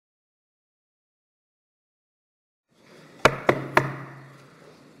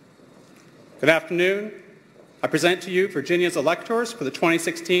Good afternoon. I present to you Virginia's electors for the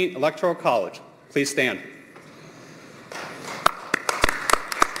 2016 Electoral College. Please stand.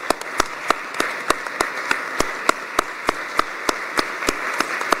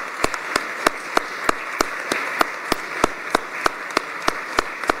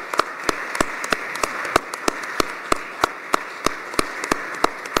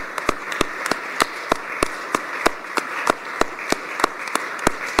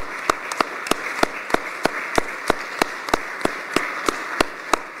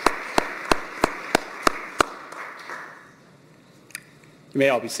 You may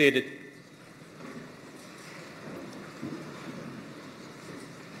all be seated.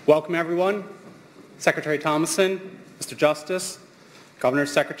 Welcome, everyone. Secretary Thomason, Mr. Justice, Governor,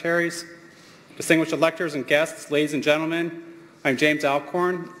 Secretaries, distinguished electors and guests, ladies and gentlemen, I'm James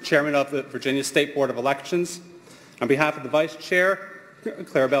Alcorn, Chairman of the Virginia State Board of Elections. On behalf of the Vice Chair,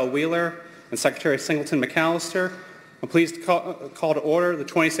 Clarabelle Wheeler, and Secretary Singleton McAllister, I'm pleased to call to order the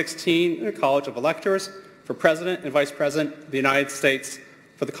 2016 College of Electors for President and Vice President of the United States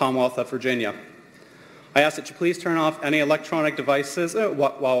for the Commonwealth of Virginia. I ask that you please turn off any electronic devices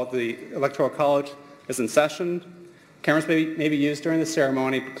while the Electoral College is in session. Cameras may be used during the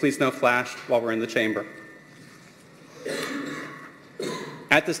ceremony, but please no flash while we're in the chamber.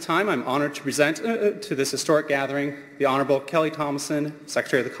 At this time, I'm honored to present to this historic gathering the Honorable Kelly Thomason,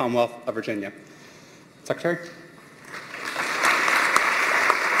 Secretary of the Commonwealth of Virginia. Secretary.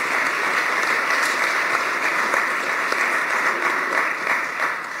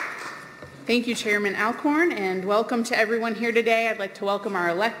 Thank you, Chairman Alcorn, and welcome to everyone here today. I'd like to welcome our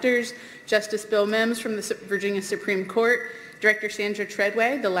electors, Justice Bill Mims from the Virginia Supreme Court, Director Sandra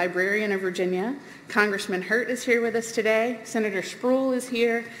Treadway, the Librarian of Virginia, Congressman Hurt is here with us today, Senator Spruill is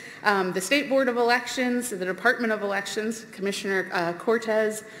here, the State Board of Elections, the Department of Elections, Commissioner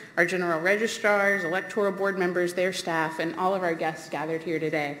Cortez, our General Registrars, Electoral Board members, their staff, and all of our guests gathered here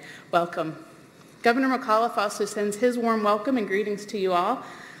today. Welcome. Governor McAuliffe also sends his warm welcome and greetings to you all.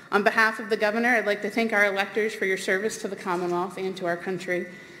 On behalf of the Governor, I'd like to thank our electors for your service to the Commonwealth and to our country.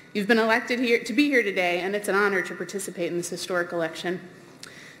 You've been elected here to be here today, and it's an honor to participate in this historic election.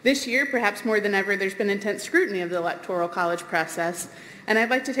 This year, perhaps more than ever, there's been intense scrutiny of the Electoral College process, and I'd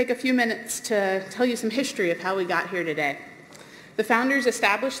like to take a few minutes to tell you some history of how we got here today. The founders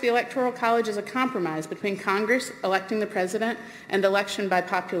established the Electoral College as a compromise between Congress electing the president and election by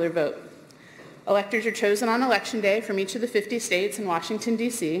popular vote. Electors are chosen on Election Day from each of the 50 states and Washington,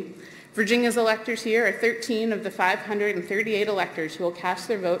 D.C. Virginia's electors here are 13 of the 538 electors who will cast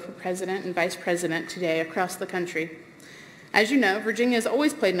their vote for president and vice president today across the country. As you know, Virginia has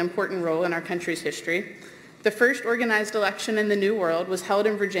always played an important role in our country's history. The first organized election in the New World was held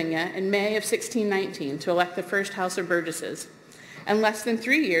in Virginia in May of 1619 to elect the first House of Burgesses. In less than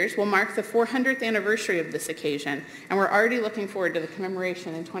 3 years, we'll mark the 400th anniversary of this occasion, and we're already looking forward to the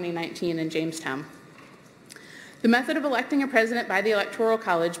commemoration in 2019 in Jamestown. The method of electing a president by the Electoral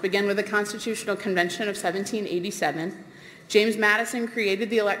College began with the Constitutional Convention of 1787. James Madison created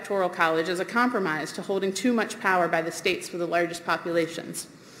the Electoral College as a compromise to holding too much power by the states with the largest populations.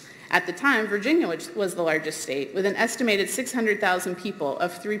 At the time, Virginia was the largest state, with an estimated 600,000 people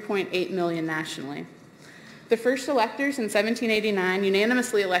of 3.8 million nationally. The first electors in 1789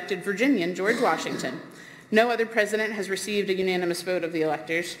 unanimously elected Virginian George Washington. No other president has received a unanimous vote of the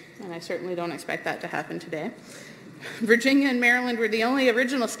electors, and I certainly don't expect that to happen today. Virginia and Maryland were the only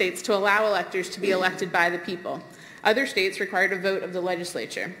original states to allow electors to be elected by the people. Other states required a vote of the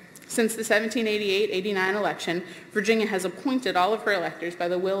legislature. Since the 1788-89 election, Virginia has appointed all of her electors by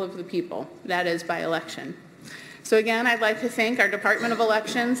the will of the people, that is, by election. So again, I'd like to thank our Department of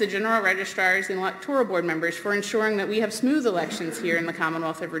Elections, the General Registrars, and Electoral Board members for ensuring that we have smooth elections here in the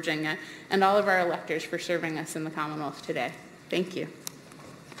Commonwealth of Virginia, and all of our electors for serving us in the Commonwealth today. Thank you.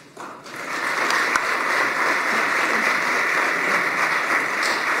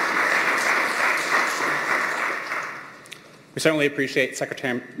 We certainly appreciate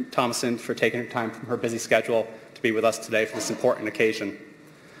Secretary Thomason for taking time from her busy schedule to be with us today for this important occasion.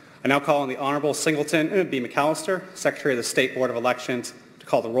 I now call on the Honorable Singleton B. McAllister, Secretary of the State Board of Elections, to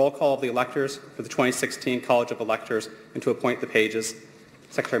call the roll call of the electors for the 2016 College of Electors and to appoint the pages.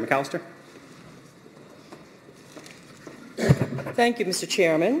 Secretary McAllister. Thank you, Mr.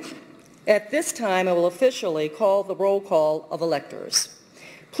 Chairman. At this time, I will officially call the roll call of electors.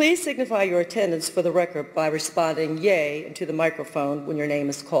 Please signify your attendance for the record by responding yea into the microphone when your name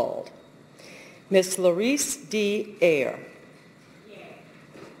is called. Ms. Clarice D. Ayer.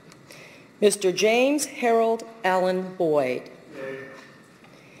 Mr. James Harold Allen Boyd. Yay.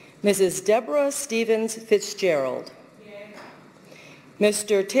 Mrs. Deborah Stevens Fitzgerald. Yay.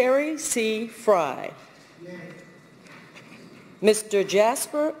 Mr. Terry C. Fry. Yay. Mr.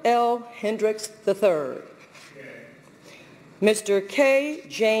 Jasper L. Hendricks III. Yay. Mr. K.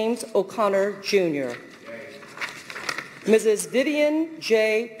 James O'Connor, Jr. Yay. Mrs. Vivian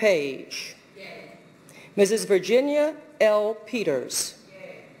J. Page. Yay. Mrs. Virginia L. Peters.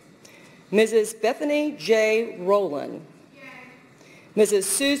 Yay. Mrs. Bethany J. Rowland. Yay. Mrs.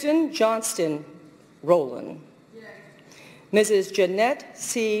 Susan Johnston Rowland. Yay. Mrs. Jeanette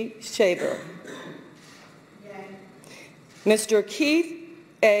C. Shaver. Yay. Mr. Keith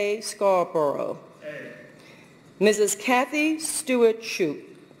A. Scarborough. Yay. Mrs. Kathy Stewart Shoup.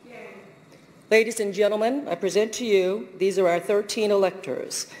 Ladies and gentlemen, I present to you, these are our 13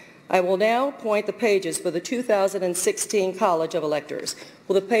 electors. I will now appoint the pages for the 2016 College of Electors.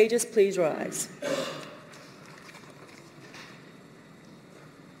 Will the pages please rise?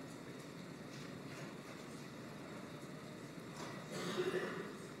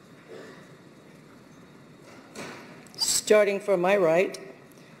 Starting from my right,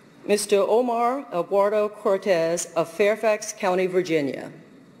 Mr. Omar Eduardo Cortez of Fairfax County, Virginia.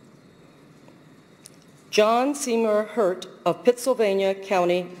 John Seymour Hurt of Pittsylvania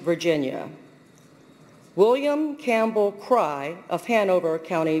County, Virginia. William Campbell Cry of Hanover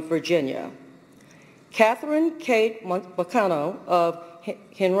County, Virginia. Catherine Kate Montbacano of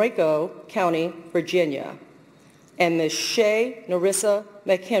Henrico County, Virginia. And Ms. Shay Narissa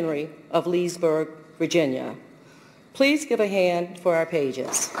McHenry of Leesburg, Virginia. Please give a hand for our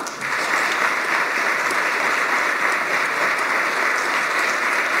pages.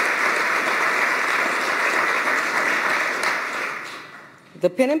 The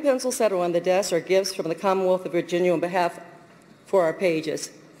pen and pencil set on the desk are gifts from the Commonwealth of Virginia on behalf for our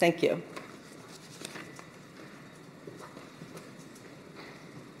pages. Thank you.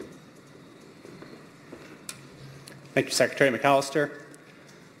 Thank you, Secretary McAllister.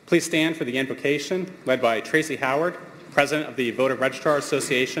 Please stand for the invocation led by Tracy Howard, President of the Voter Registrar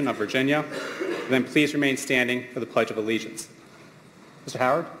Association of Virginia. And then please remain standing for the Pledge of Allegiance. Mr.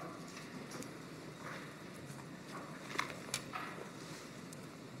 Howard.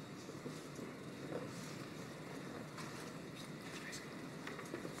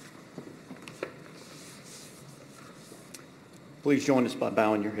 Please join us by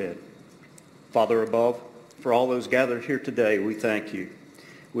bowing your head. Father above, for all those gathered here today, we thank you.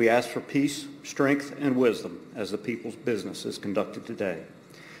 We ask for peace, strength, and wisdom as the people's business is conducted today.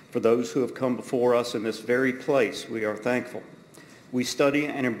 For those who have come before us in this very place, we are thankful. We study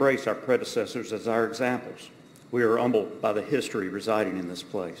and embrace our predecessors as our examples. We are humbled by the history residing in this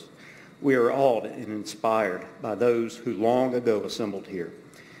place. We are awed and inspired by those who long ago assembled here.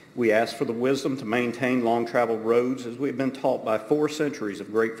 We ask for the wisdom to maintain long-traveled roads as we have been taught by 4 centuries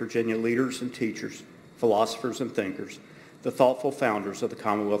of great Virginia leaders and teachers, philosophers and thinkers, the thoughtful founders of the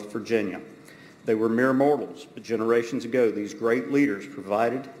Commonwealth of Virginia. They were mere mortals, but generations ago these great leaders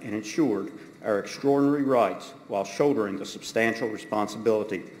provided and ensured our extraordinary rights while shouldering the substantial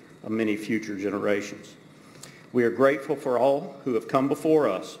responsibility of many future generations. We are grateful for all who have come before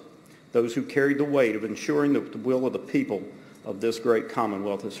us, those who carried the weight of ensuring that the will of the people of this great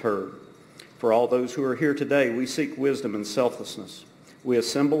Commonwealth is heard. For all those who are here today, we seek wisdom and selflessness. We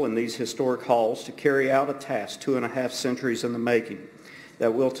assemble in these historic halls to carry out a task 2.5 centuries in the making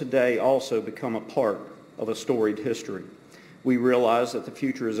that will today also become a part of a storied history. We realize that the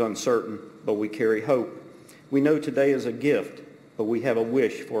future is uncertain, but we carry hope. We know today is a gift, but we have a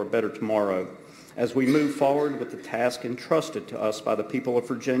wish for a better tomorrow. As we move forward with the task entrusted to us by the people of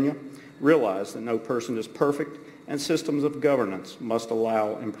Virginia, realize that no person is perfect and systems of governance must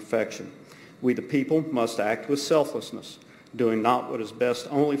allow imperfection. We the people must act with selflessness, doing not what is best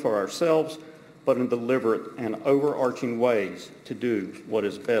only for ourselves, but in deliberate and overarching ways to do what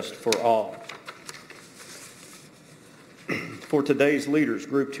is best for all. For today's leaders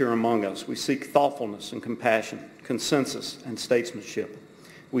grouped here among us, we seek thoughtfulness and compassion, consensus and statesmanship.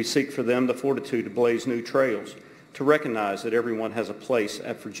 We seek for them the fortitude to blaze new trails, to recognize that everyone has a place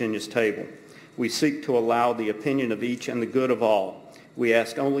at Virginia's table. We seek to allow the opinion of each and the good of all. We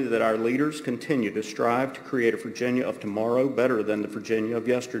ask only that our leaders continue to strive to create a Virginia of tomorrow better than the Virginia of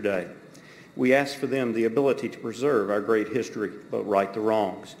yesterday. We ask for them the ability to preserve our great history, but right the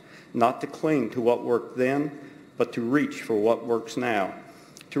wrongs, not to cling to what worked then, but to reach for what works now,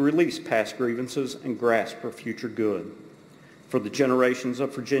 to release past grievances and grasp for future good. For the generations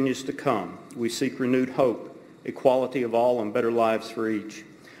of Virginians to come, we seek renewed hope, equality of all, and better lives for each.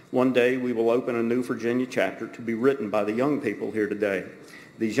 One day we will open a new Virginia chapter to be written by the young people here today.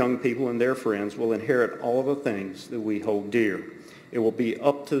 These young people and their friends will inherit all of the things that we hold dear. It will be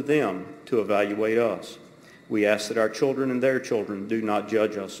up to them to evaluate us. We ask that our children and their children do not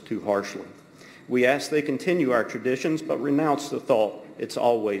judge us too harshly. We ask they continue our traditions, but renounce the thought it's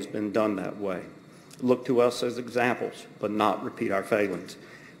always been done that way. Look to us as examples, but not repeat our failings.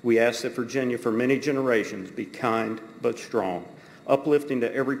 We ask that Virginia for many generations be kind but strong, uplifting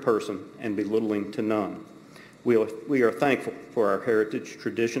to every person and belittling to none. We are thankful for our heritage,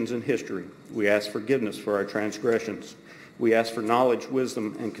 traditions, and history. We ask forgiveness for our transgressions. We ask for knowledge,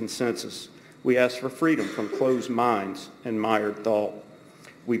 wisdom, and consensus. We ask for freedom from closed minds and mired thought.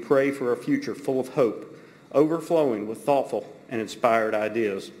 We pray for a future full of hope, overflowing with thoughtful and inspired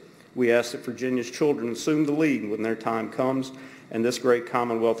ideas. We ask that Virginia's children assume the lead when their time comes and this great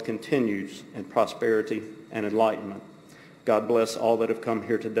Commonwealth continues in prosperity and enlightenment. God bless all that have come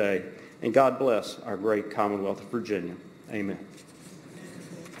here today, and God bless our great Commonwealth of Virginia. Amen.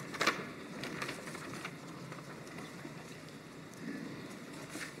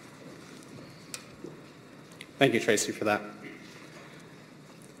 Thank you, Tracy, for that.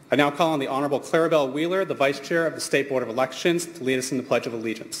 I now call on the Honorable Clarabelle Wheeler, the Vice Chair of the State Board of Elections, to lead us in the Pledge of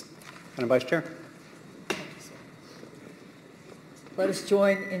Allegiance. Madam Vice Chair. Let us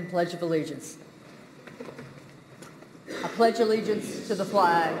join in Pledge of Allegiance. I pledge allegiance to the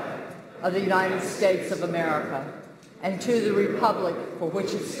flag of the United States of America and to the republic for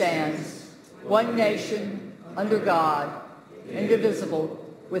which it stands, one nation, under God, indivisible,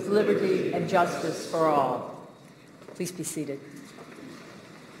 with liberty and justice for all. Please be seated.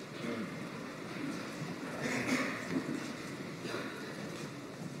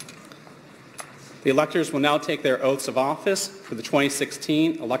 The electors will now take their oaths of office for the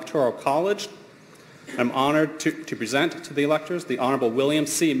 2016 Electoral College. I'm honored to present to the electors the Honorable William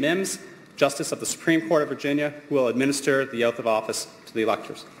C. Mims, Justice of the Supreme Court of Virginia, who will administer the oath of office to the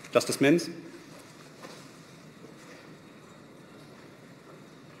electors. Justice Mims.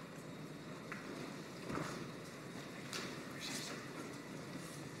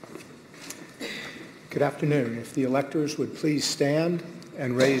 Good afternoon. If the electors would please stand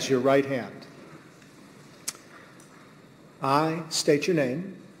and raise your right hand. I state your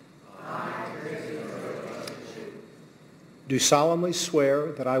name. Do solemnly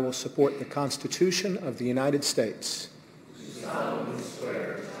swear that I will support the Constitution of the United States.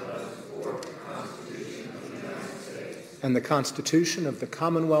 And the Constitution of the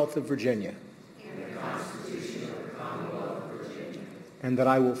Commonwealth of Virginia. And that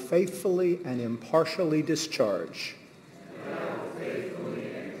I will faithfully and impartially discharge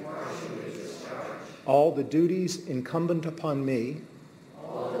all the duties incumbent upon me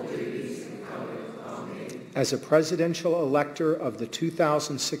as a presidential elector of the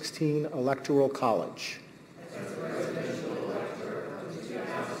 2016 Electoral College.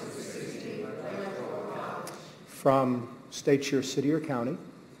 From state your city or county.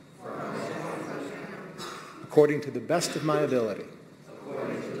 According to the best of my ability.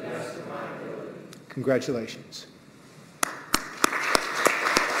 Congratulations.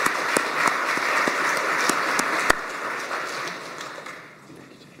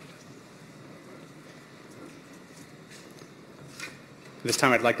 At this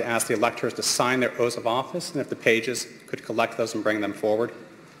time, I'd like to ask the electors to sign their oaths of office, and if the pages could collect those and bring them forward.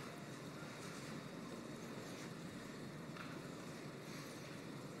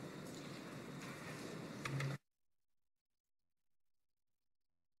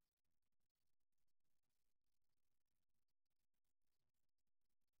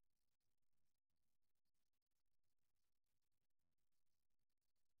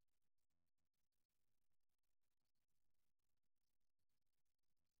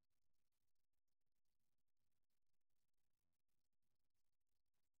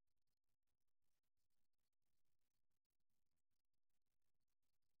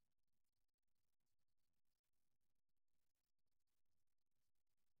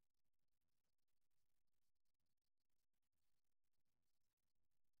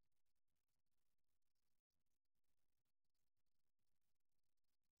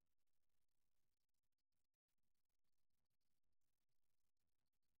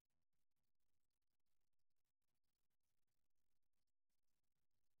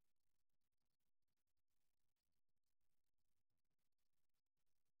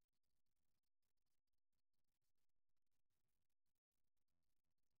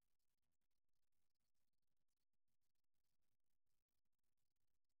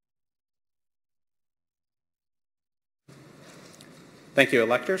 Thank you,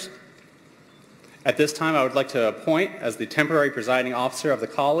 electors. At this time, I would like to appoint as the temporary presiding officer of the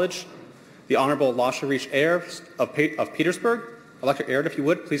college, the Honorable Lasharich Ayer of Petersburg. Elector Ayer, if you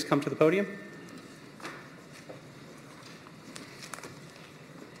would, please come to the podium.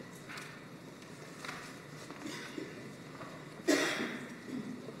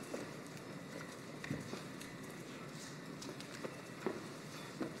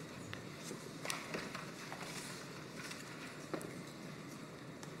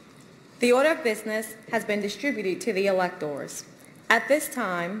 The order of business has been distributed to the electors. At this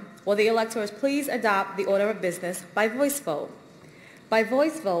time, will the electors please adopt the order of business by voice vote? By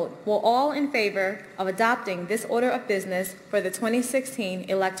voice vote, will all in favor of adopting this order of business for the 2016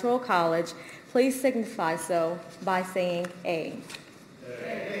 Electoral College please signify so by saying A.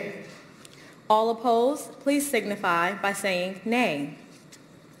 Aye. All opposed, please signify by saying nay.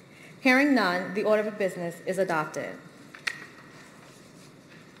 Hearing none, the order of business is adopted.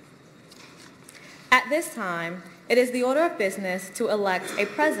 At this time, it is the order of business to elect a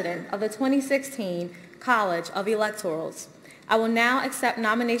president of the 2016 College of Electorals. I will now accept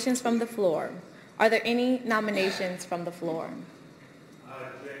nominations from the floor. Are there any nominations from the floor?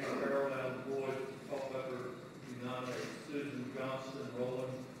 James Carroll, Alan Boyd, Culpepper, do nominate Susan Johnston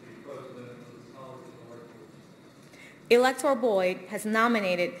Rowland to be president of the College of Electors. Elector Boyd has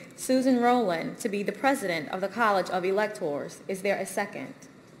nominated Susan Rowland to be the president of the College of Electors. Is there a second?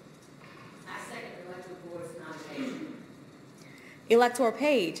 I second Elector Boyd's nomination. Elector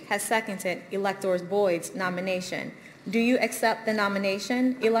Page has seconded Elector Boyd's nomination. Do you accept the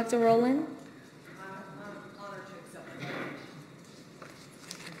nomination, Elector Rowland? I'm honored to accept the nomination.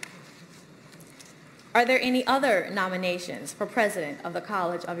 Are there any other nominations for president of the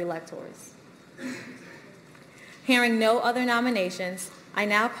College of Electors? Hearing no other nominations, I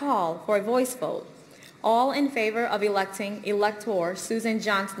now call for a voice vote. All in favor of electing Elector Susan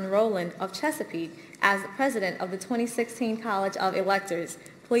Johnston Rowland of Chesapeake as the president of the 2016 College of Electors,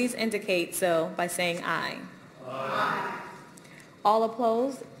 please indicate so by saying aye. Aye. All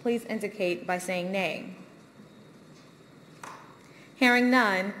opposed, please indicate by saying nay. Hearing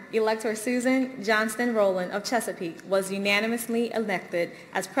none, Elector Susan Johnston Rowland of Chesapeake was unanimously elected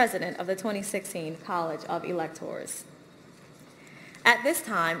as president of the 2016 College of Electors. At this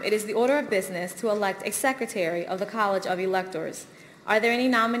time, it is the order of business to elect a secretary of the College of Electors. Are there any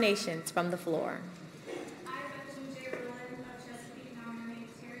nominations from the floor? I, Bethlehem J. Rowland of Chesapeake,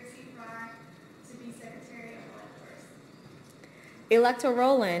 nominate Terry C. Fry to be secretary of electors. Elector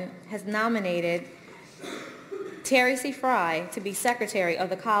Rowland has nominated Terry C. Fry to be secretary of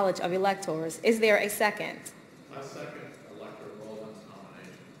the College of Electors. Is there a second? I second Elector Rowland's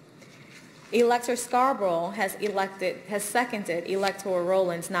nomination. Elector Scarborough has seconded Elector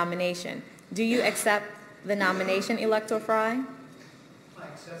Rowland's nomination. Do you accept the nomination, Elector Fry? I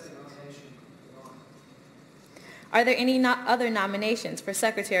accept the nomination. Are there any other nominations for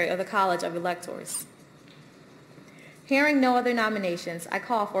secretary of the College of Electors? Hearing no other nominations, I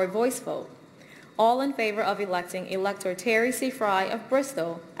call for a voice vote. All in favor of electing Elector Terry C. Fry of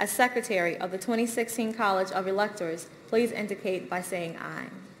Bristol as secretary of the 2016 College of Electors, please indicate by saying aye.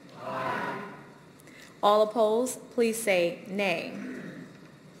 Aye. All opposed, please say nay.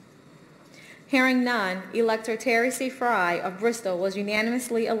 Hearing none, Elector Terry C. Fry of Bristol was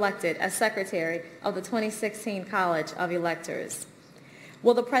unanimously elected as secretary of the 2016 College of Electors.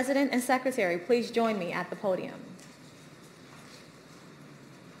 Will the president and secretary please join me at the podium?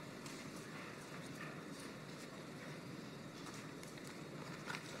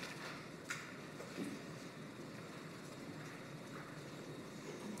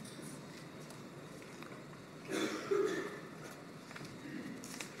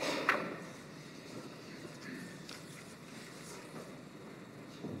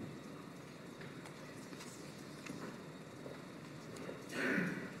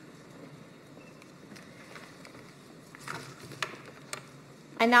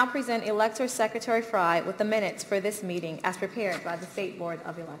 I now present Elector Secretary Fry with the minutes for this meeting as prepared by the State Board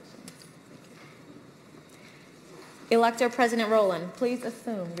of Elections. Elector President Rowland, please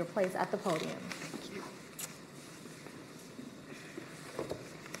assume your place at the podium.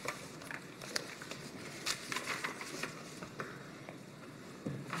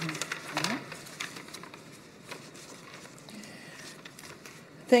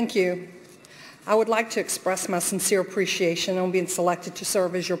 Thank you. I would like to express my sincere appreciation on being selected to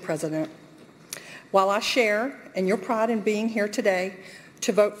serve as your president. While I share in your pride in being here today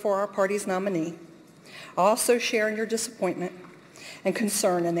to vote for our party's nominee, I also share in your disappointment and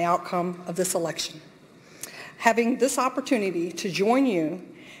concern in the outcome of this election. Having this opportunity to join you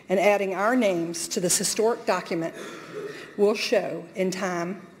in adding our names to this historic document will show in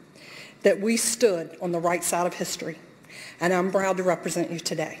time that we stood on the right side of history, and I'm proud to represent you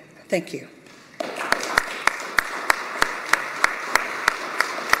today. Thank you.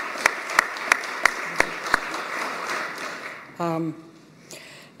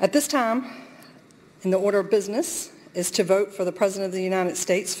 At this time, in the order of business, is to vote for the President of the United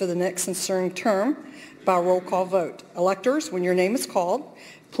States for the next ensuing term by roll call vote. Electors, when your name is called,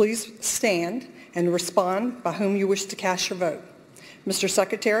 please stand and respond by whom you wish to cast your vote. Mr.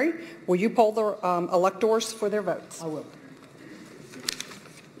 Secretary, will you poll the electors for their votes? I will.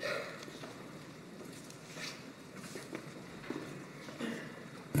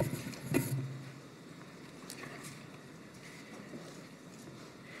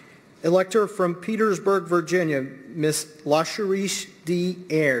 Elector from Petersburg, Virginia, Ms. LaCherish D.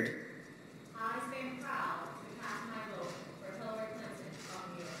 Aird. I stand proud to cast my vote for Hillary Clinton of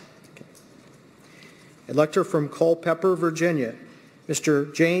New York. Elector from Culpeper, Virginia,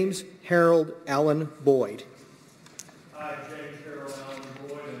 Mr. James Harold Allen Boyd. I, James Harold Allen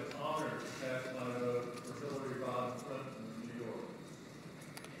Boyd, am honored to cast my vote for Hillary Rodham Clinton of New York.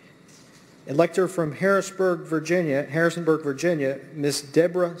 Elector from Harrisonburg, Virginia, Ms.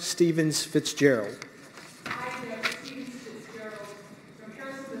 Deborah Stevens Fitzgerald. I, Deborah Stevens Fitzgerald, from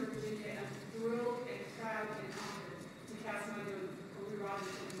Harrisonburg, Virginia, am thrilled and proud and honored to cast my vote for Hillary Rodham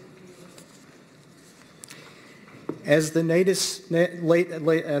Clinton of New York. As the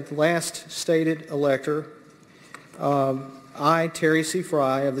last stated elector, I, Terry C.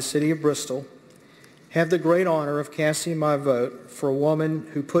 Fry of the City of Bristol, have the great honor of casting my vote for a woman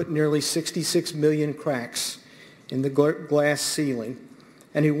who put nearly 66 million cracks in the glass ceiling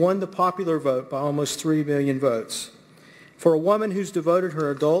and who won the popular vote by almost 3 million votes. For a woman who's devoted her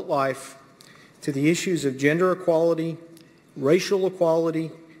adult life to the issues of gender equality, racial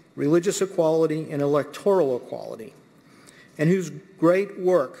equality, religious equality, and electoral equality, and whose great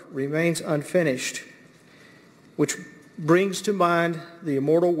work remains unfinished, which brings to mind the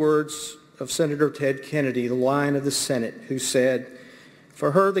immortal words of Senator Ted Kennedy, the Lion of the Senate, who said,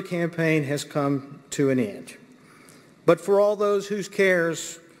 "For her the campaign has come to an end." But for all those whose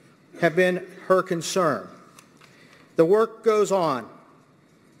cares have been her concern, the work goes on,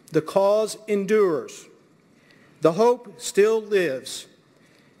 the cause endures, the hope still lives,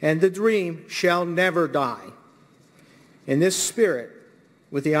 and the dream shall never die. In this spirit,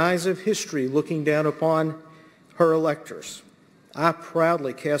 with the eyes of history looking down upon her electors, I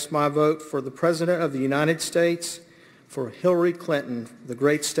proudly cast my vote for the President of the United States, for Hillary Clinton, the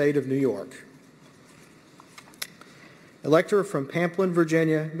great state of New York. Elector from Pamplin,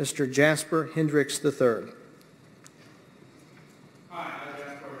 Virginia, Mr. Jasper Hendricks III. Hi, I'm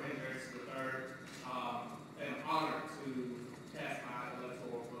Jasper Hendricks III. I'm honored to cast my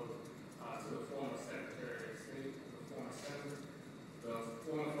electoral vote to the former Secretary of State, the former Senator, the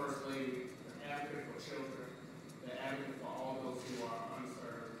former First Lady, the advocate for children, the advocate for all those who are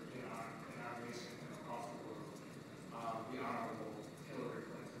unserved in our nation and across the world, the Honorable Hillary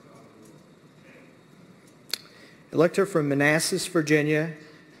Clinton of New York. Elector from Manassas, Virginia,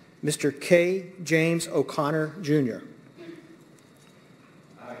 Mr. K. James O'Connor, Jr. I, K.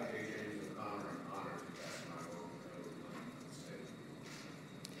 James O'Connor, am honored to cast my vote for Hillary Clinton of the state.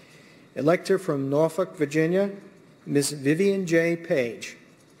 Elector from Norfolk, Virginia, Ms. Vivian J. Page.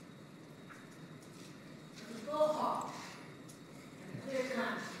 Full heart and clear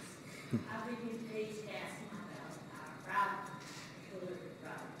conscience, I begin today's casting my ballot. I proud Hillary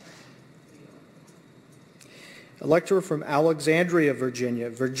Rodham Clinton of New York. Elector from Alexandria, Virginia,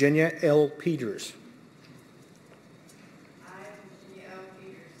 Virginia L. Peters. I, Virginia L.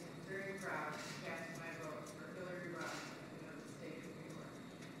 Peters, am very proud to cast my vote for Hillary Rodham Clinton of the state of New York.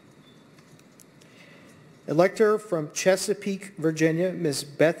 Elector from Chesapeake, Virginia, Ms.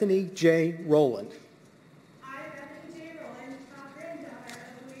 Bethany J. Rowland. I, Bethany J. Rowland, granddaughter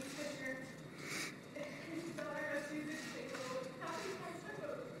of Louise Fisher, and daughter of Susan Bigelow, happy cast my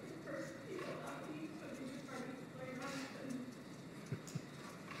vote for the first female nominee for the New Party, Hillary Rodham Clinton.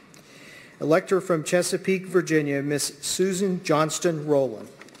 Elector from Chesapeake, Virginia, Ms. Susan Johnston Rowland.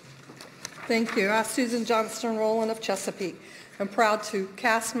 Thank you. I'm Susan Johnston Rowland of Chesapeake. I'm proud to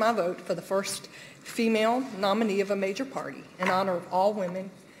cast my vote for the first female nominee of a major party in honor of all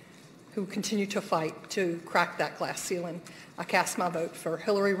women who continue to fight to crack that glass ceiling. I cast my vote for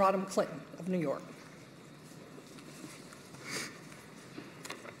Hillary Rodham Clinton of New York.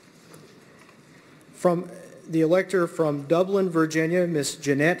 From the elector from Dublin, Virginia, Ms.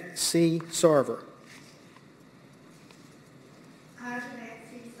 Jeanette C. Sarver. I, Jeanette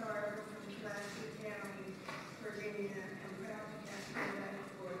C. Sarver from Pulaski County, Virginia, am proud to cast my vote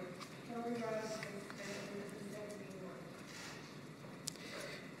for Hillary Rodham Clinton of the state of New York.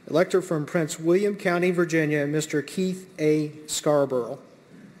 Elector from Prince William County, Virginia, Mr. Keith A. Scarborough.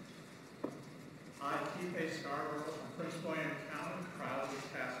 I, Keith A. Scarborough from Prince William County, proudly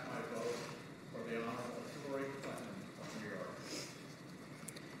cast my vote for the Honorable Hillary Clinton of New York.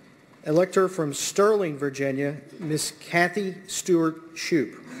 Elector from Sterling, Virginia, Miss Kathy Stewart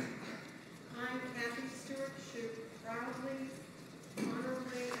Shoup. I, Kathy Stewart Shoup, proudly,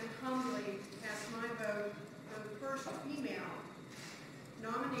 honorably, and humbly cast my vote for the first female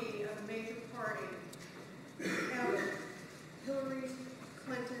major party, held Hillary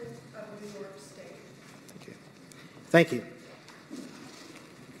Clinton of New York State. Thank you.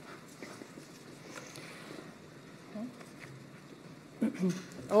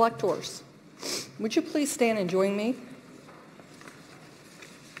 Electors, would you please stand and join me?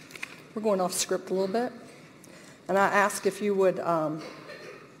 We're going off script a little bit. And I ask if you would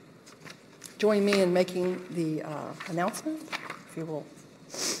join me in making the announcement, if you will.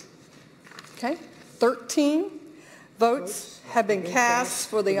 Okay. 13 votes have been cast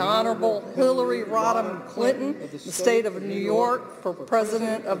for the Honorable Hillary Rodham Clinton, the state of New York, for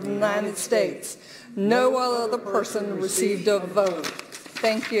President of the United States. No other person received a vote.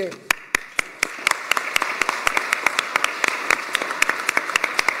 Thank you.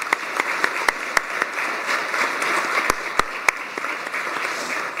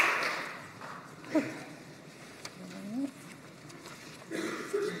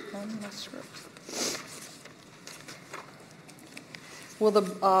 Will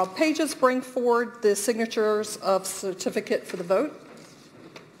the pages bring forward the signatures of certificate for the vote?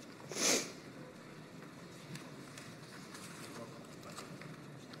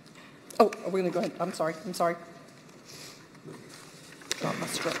 Oh, are we going to go ahead? I'm sorry. Not my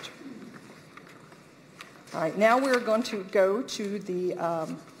script. All right, now we're going to go to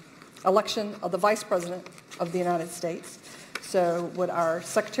the election of the Vice President of the United States. So would our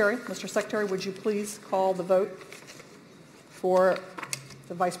Secretary, Mr. Secretary, would you please call the vote for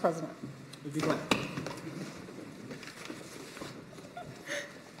the Vice President? Would be glad.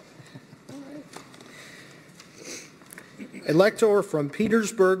 Elector from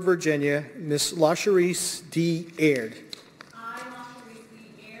Petersburg, Virginia, Ms. LaCherice D. Aird. I, LaCherice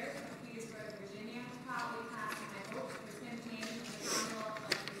D. Aird of Petersburg, Virginia, proudly cast my vote for Tim Kaine of the Commonwealth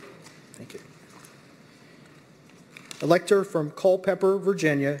of Virginia. Thank you. Elector from Culpeper,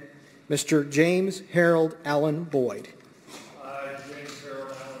 Virginia, Mr. James Harold Allen Boyd. I, James Harold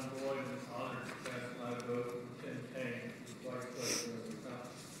Allen Boyd, am honored to cast my vote for Tim Kaine, Vice President of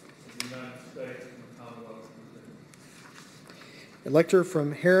the United States and the Commonwealth of Virginia. Elector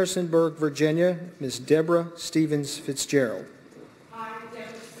from Harrisonburg, Virginia, Ms. Deborah Stevens Fitzgerald. I,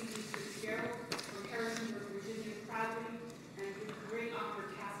 Deborah Stevens Fitzgerald, from Harrisonburg, Virginia, proudly and with great honor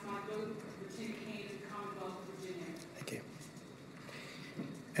cast my vote for Tim Kaine of the Commonwealth of Virginia. Thank you.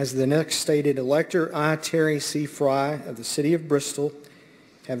 As the next stated elector, I, Terry C. Fry of the City of Bristol,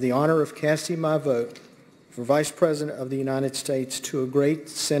 have the honor of casting my vote for Vice President of the United States to a great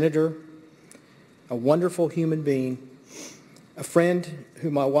senator, a wonderful human being, a friend who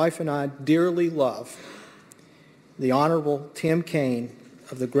my wife and I dearly love, the Honorable Tim Kaine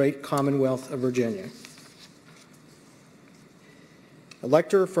of the great Commonwealth of Virginia.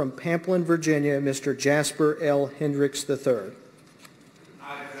 Elector from Pamplin, Virginia, Mr. Jasper L. Hendricks III.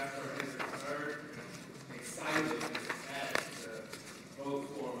 I, Jasper Hendricks III, excited and ecstatic to vote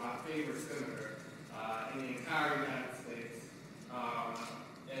for my favorite senator in the entire United States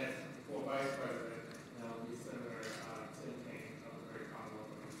as for Vice President, and that will be Senator Tim Kaine of the great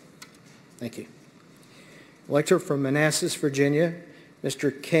Commonwealth of Virginia. Thank you. Elector from Manassas, Virginia,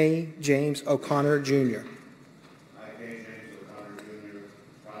 Mr. K. James O'Connor, Jr. I, K. James O'Connor, Jr.,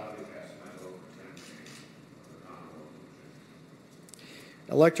 proudly cast my vote for Tim Kaine of the Commonwealth of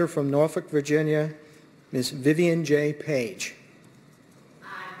Virginia. Elector from Norfolk, Virginia, Ms. Vivian J. Page. I,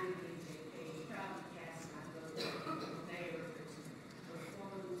 Vivian J. Page, proudly cast my vote for the mayor of Virginia, the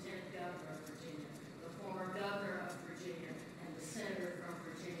former lieutenant governor of Virginia, the former governor of Virginia, and the senator from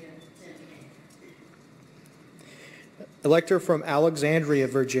Virginia, Tim Kaine. Elector from Alexandria,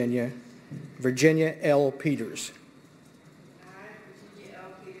 Virginia, Virginia L. Peters. I, Virginia L.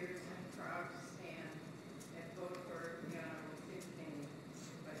 Peters, am proud to stand and vote for the Honorable Tim Kaine,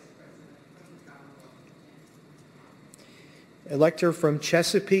 Vice President of the Commonwealth of Virginia. Elector from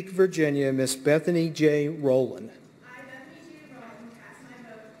Chesapeake, Virginia, Miss Bethany J. Rowland. I, Bethany J. Rowland, cast my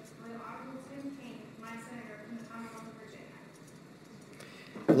vote for the Honorable Tim Kaine, my senator from the Commonwealth of Virginia.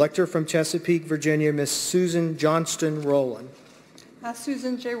 Elector from Chesapeake, Virginia, Miss Susan Johnston Rowland. I,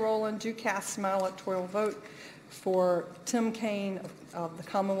 Susan J. Rowland, do cast my electoral vote for Tim Kaine of the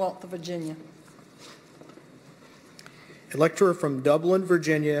Commonwealth of Virginia. Elector from Dublin,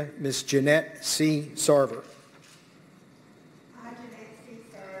 Virginia, Miss Jeanette C. Sarver. I, Jeanette C.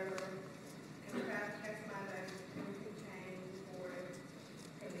 Sarver, am proud to cast my vote for Tim Kaine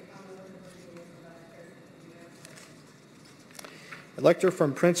for the Commonwealth of Virginia for Vice President of the United States. Elector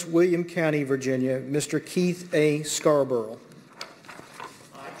from Prince William County, Virginia, Mr. Keith A. Scarborough.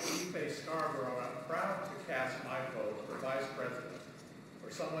 I, Keith A. Scarborough, am proud to cast my vote for Vice President,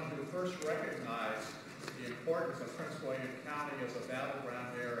 for someone who first recognized the importance of Prince William County as a battleground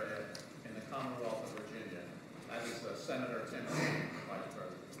area in the Commonwealth of Virginia. That is Senator Tim Kaine, Vice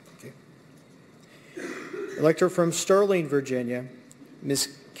President. Okay. Elector from Sterling, Virginia,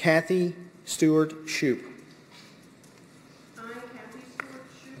 Ms. Kathy Stewart Shoup. I, Kathy Stewart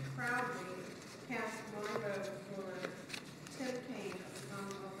Shoup, proudly cast my vote for Tim Kaine of the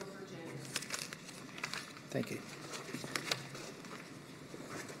Commonwealth of Virginia. Thank you.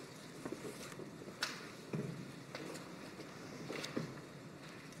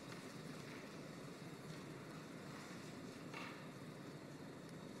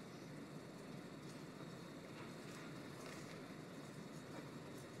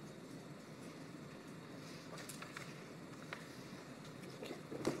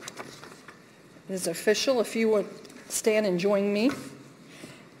 It is official. If you would stand and join me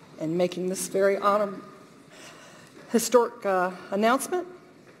in making this very historic announcement.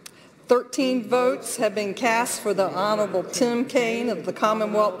 13 votes have been cast for the Honorable Tim Kaine of the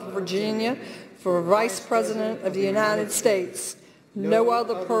Commonwealth of Virginia for Vice President of the United States. No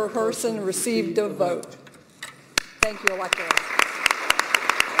other person received a vote. Thank you, electors.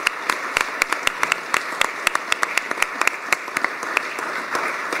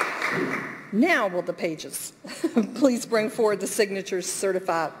 Now will the pages please bring forward the signatures to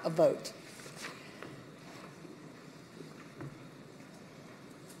certify a vote.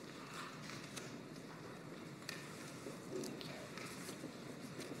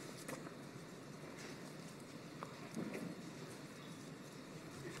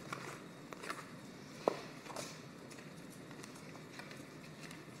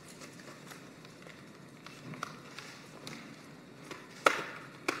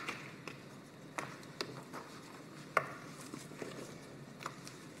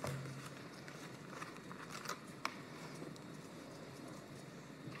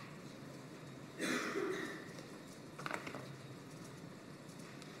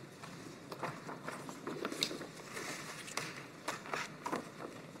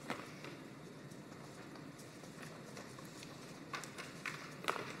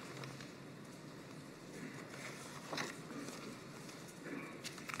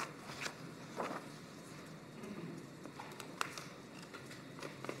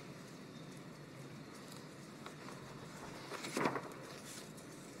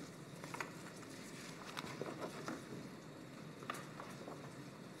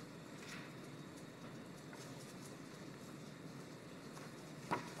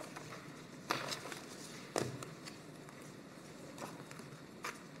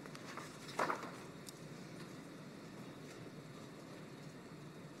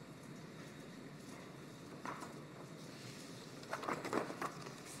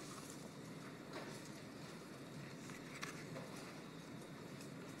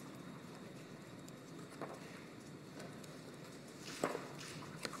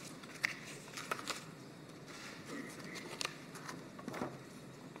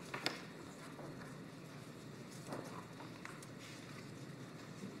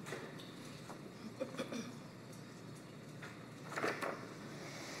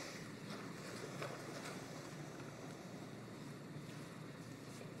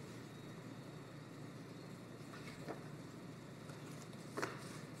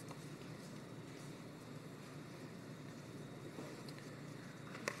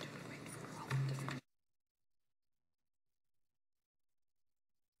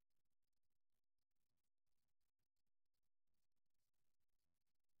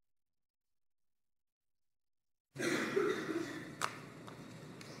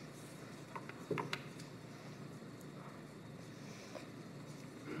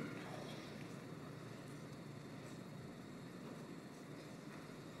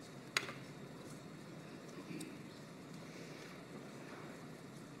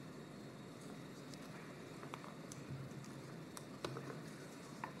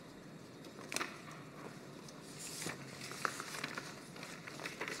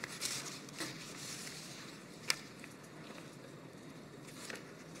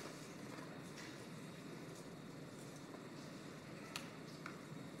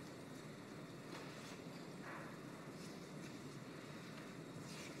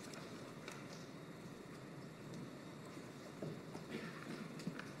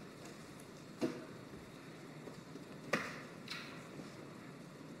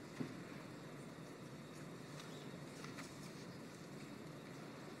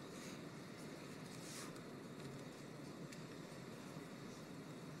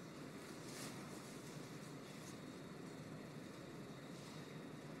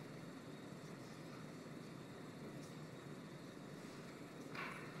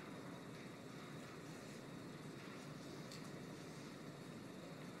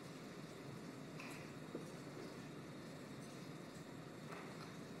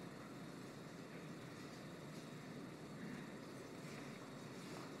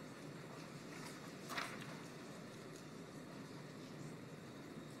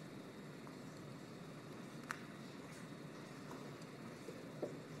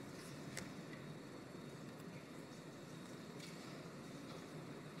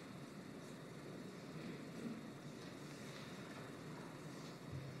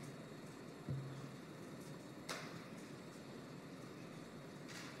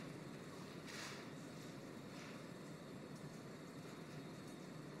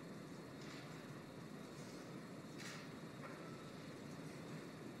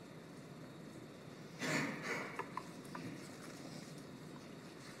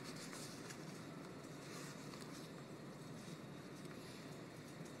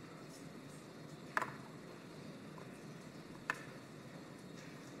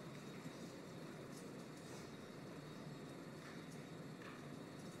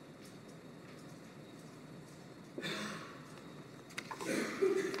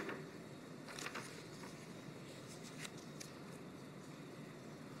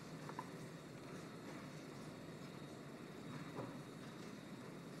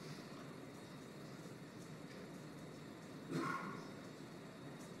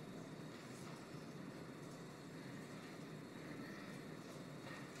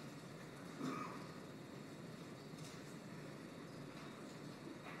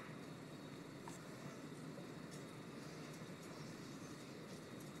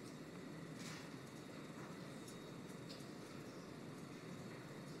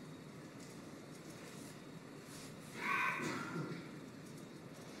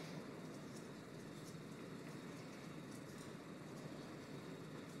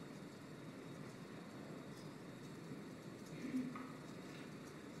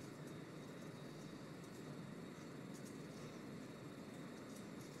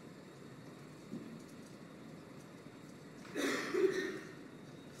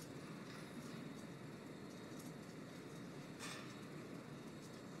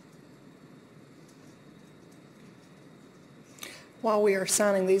 While we are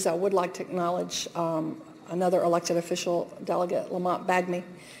signing these, I would like to acknowledge another elected official, Delegate Lamont Bagme,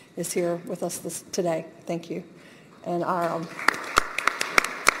 is here with us today. Thank you. And our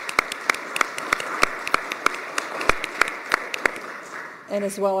and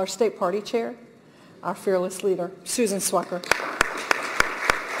as well our state party chair, our fearless leader, Susan Swecker.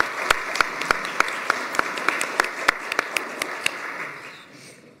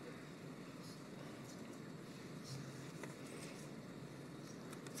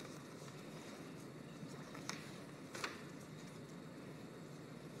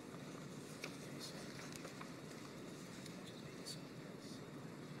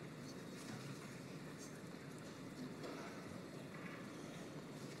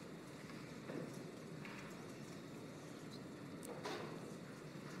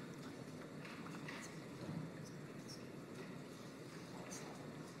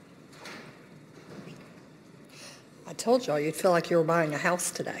 I told y'all you'd feel like you were buying a house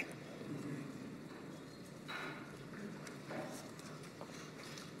today.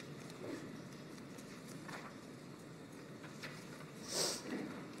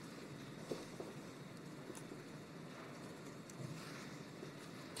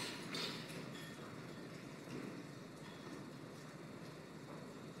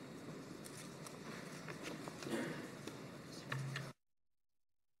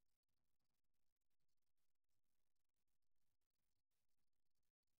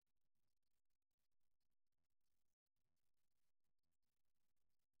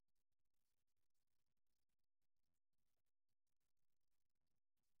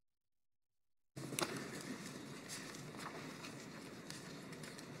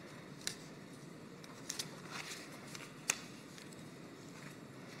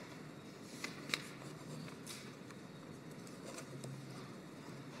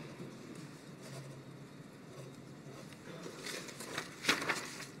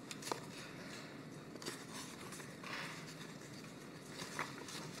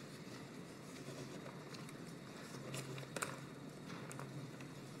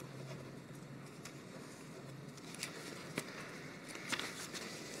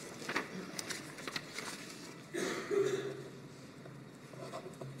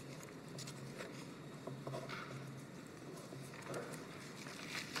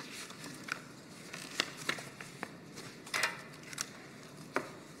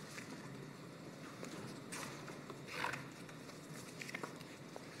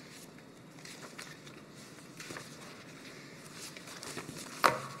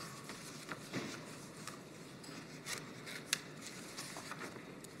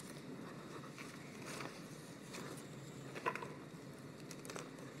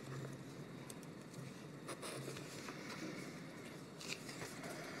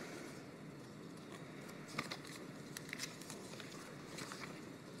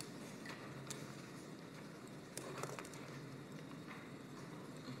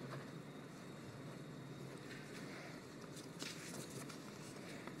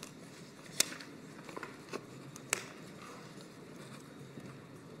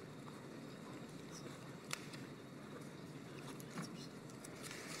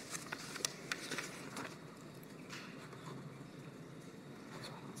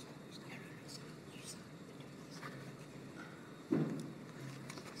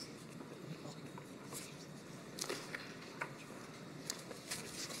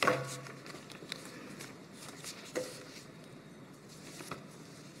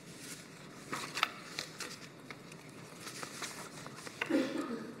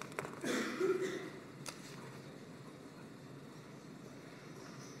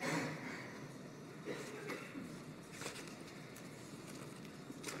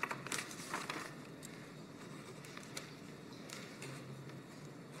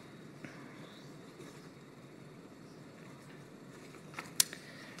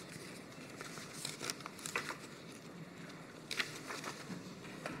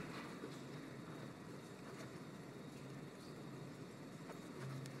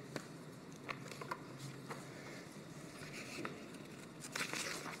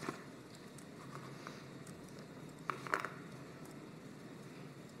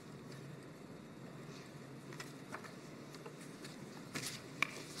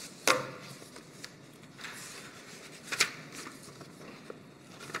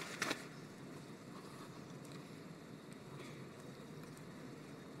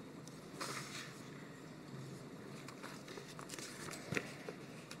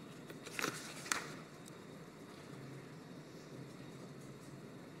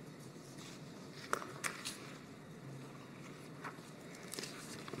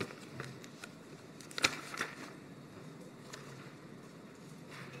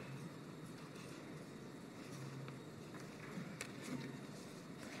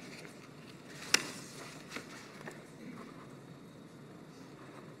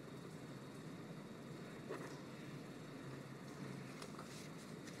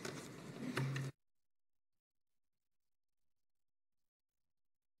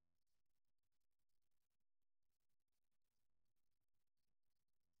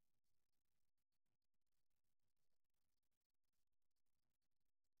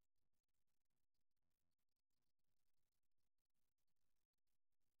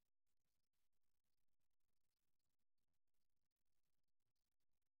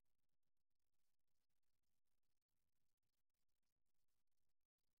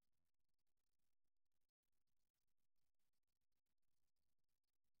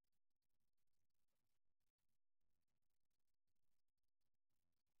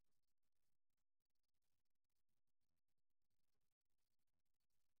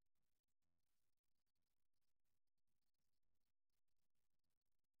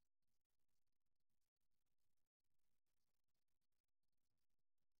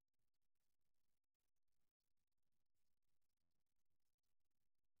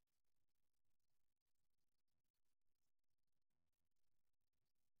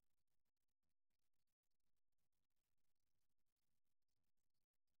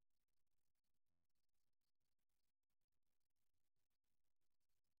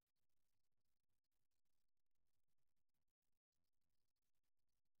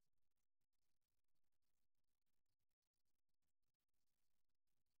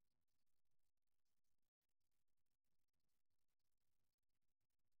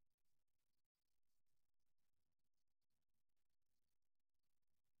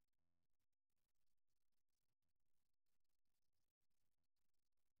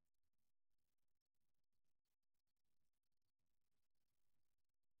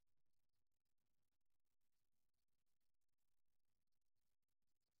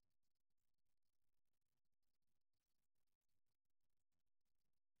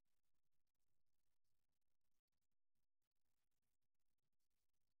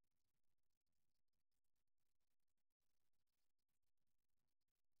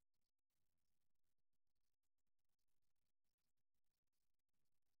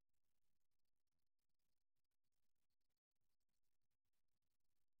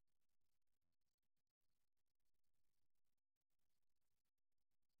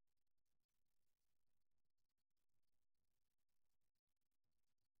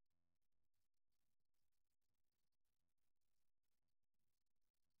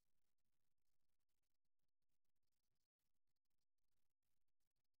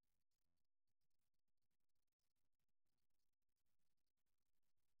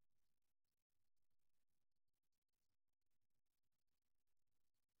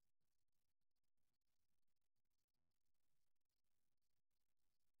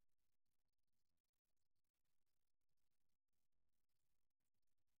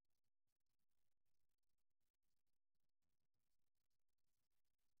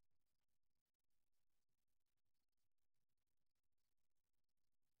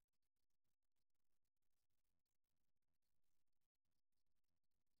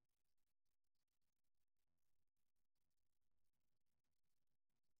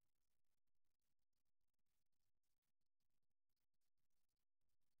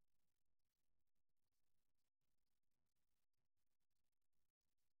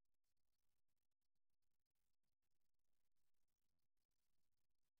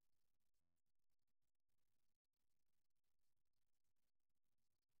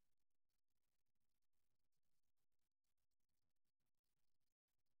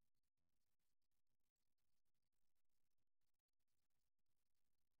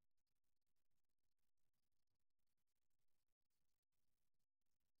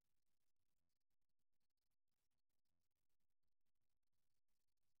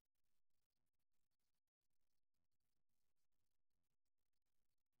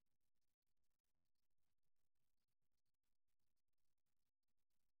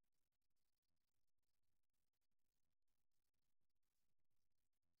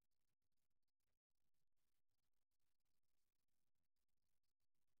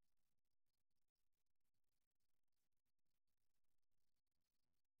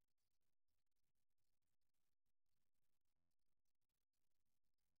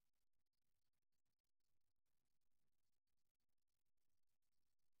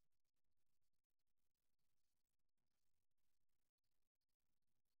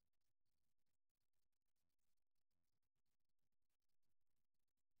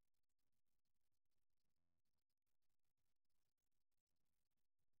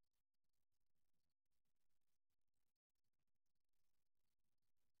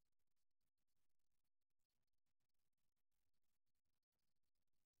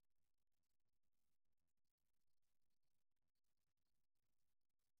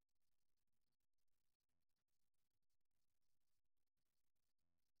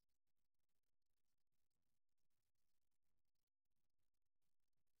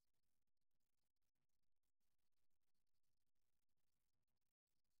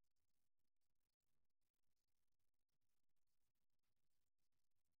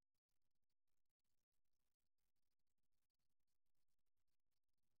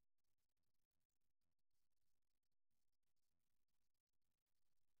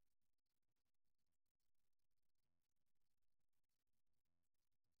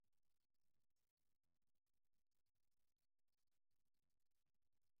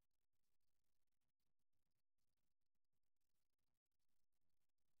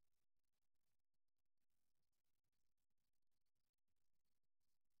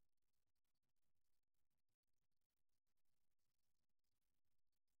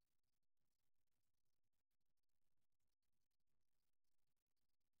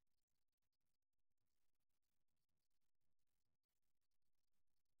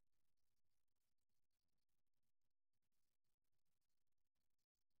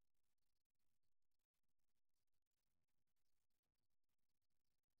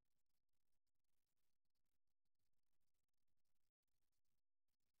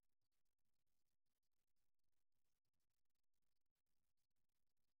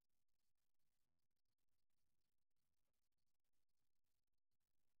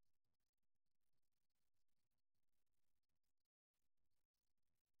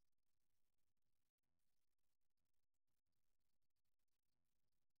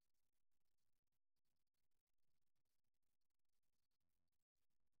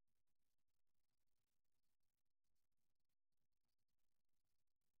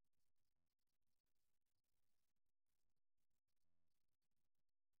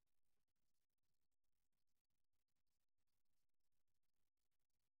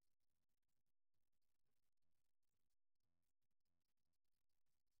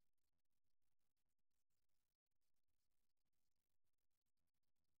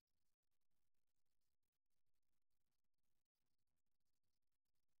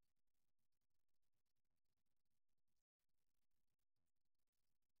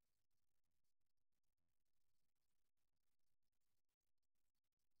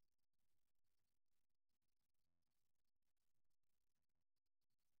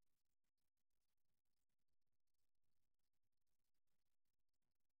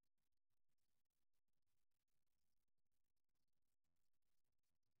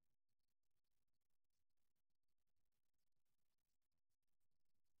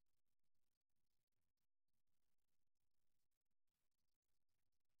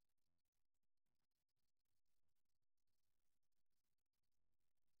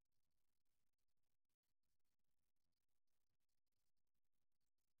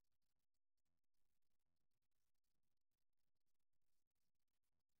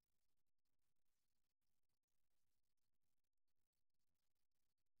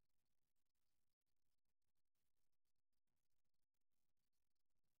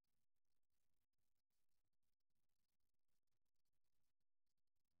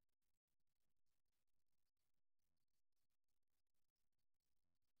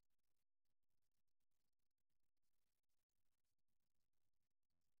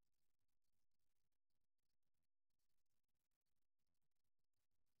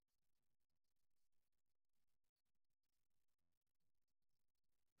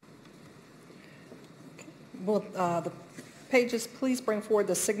 Will the pages please bring forward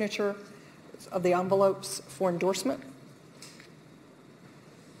the signature of the envelopes for endorsement?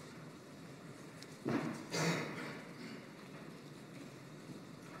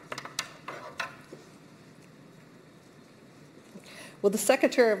 Will the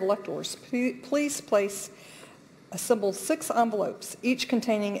Secretary of Electors please assemble 6 envelopes, each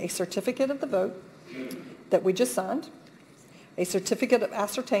containing a certificate of the vote that we just signed, a certificate of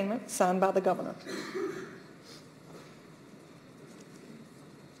ascertainment signed by the governor.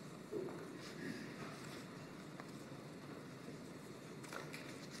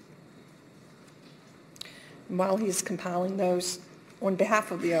 And while he's compiling those, on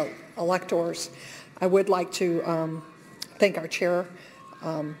behalf of the electors, I would like to thank our chair,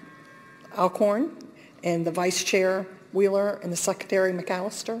 Alcorn, and the vice chair, Wheeler, and the secretary,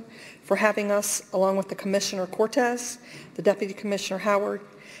 McAllister, for having us, along with the Commissioner Cortez, the Deputy Commissioner Howard,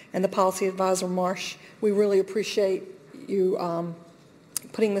 and the Policy Advisor Marsh. We really appreciate you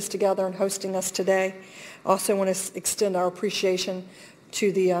putting this together and hosting us today. I also want to extend our appreciation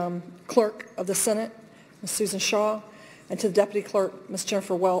to the Clerk of the Senate, Ms. Susan Shaw, and to the Deputy Clerk, Ms.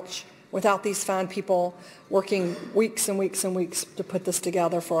 Jennifer Welch. Without these fine people working weeks and weeks and weeks to put this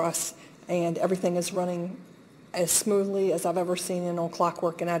together for us, and everything is running as smoothly as I've ever seen it on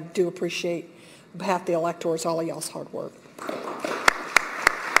clockwork, and I do appreciate, on behalf of the electors, all of y'all's hard work.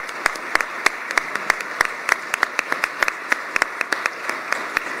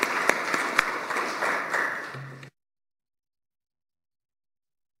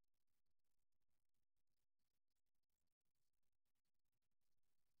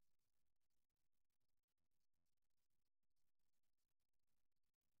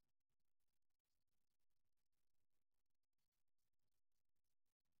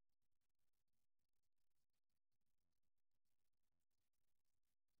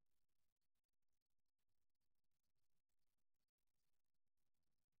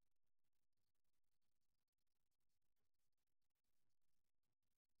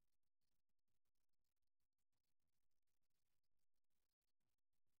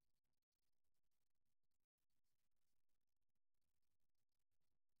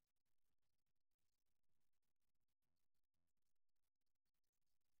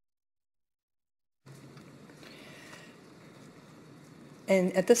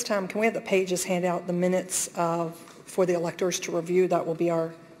 And at this time, can we have the pages hand out the minutes for the electors to review? That will be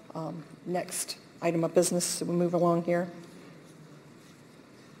our next item of business as we move along here.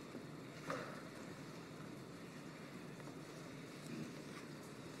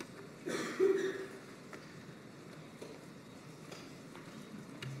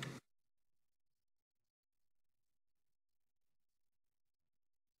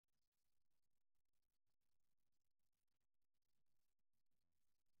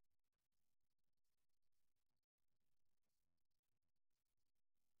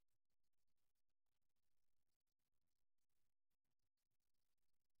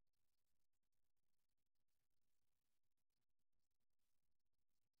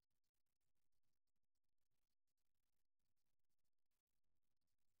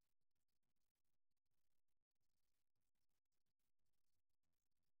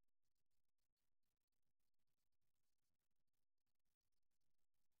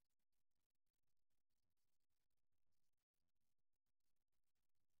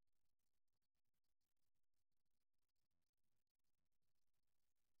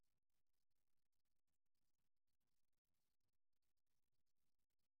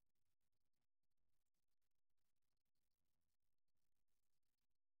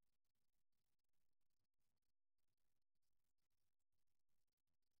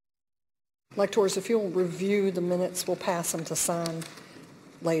 Electors, if you'll review the minutes, we'll pass them to sign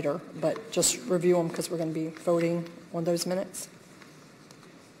later, but just review them because we're going to be voting on those minutes.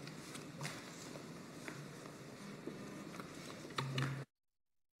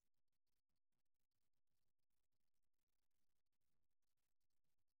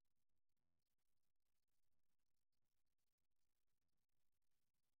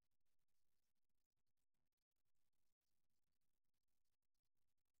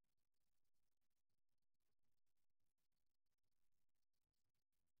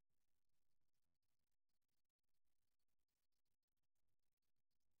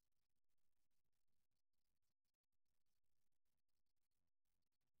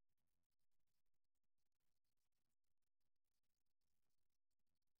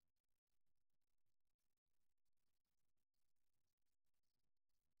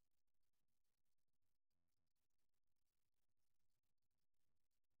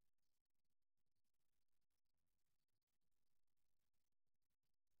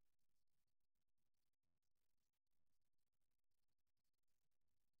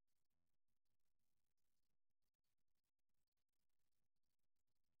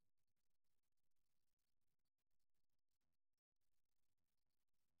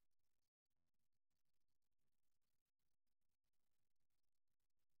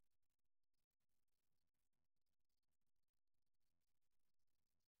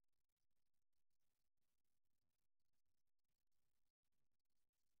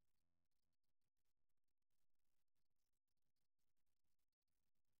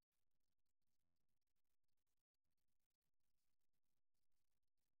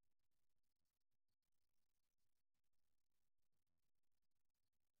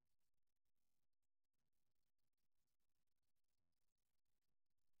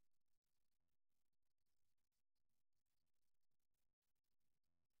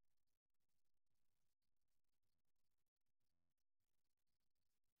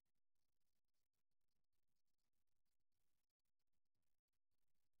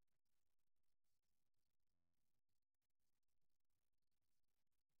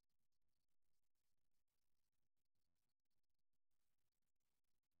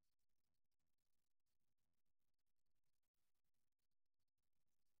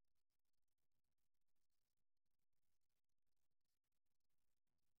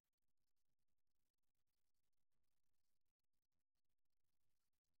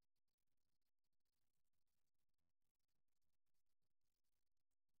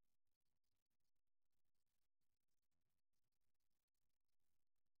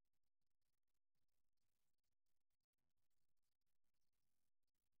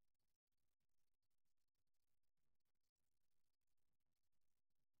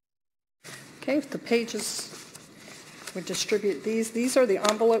 Okay, if the pages would distribute these. These are the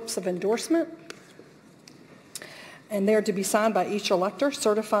envelopes of endorsement, and they are to be signed by each elector,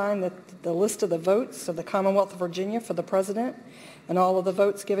 certifying that the list of the votes of the Commonwealth of Virginia for the president and all of the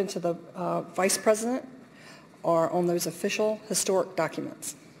votes given to the vice president are on those official historic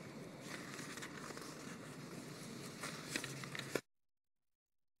documents.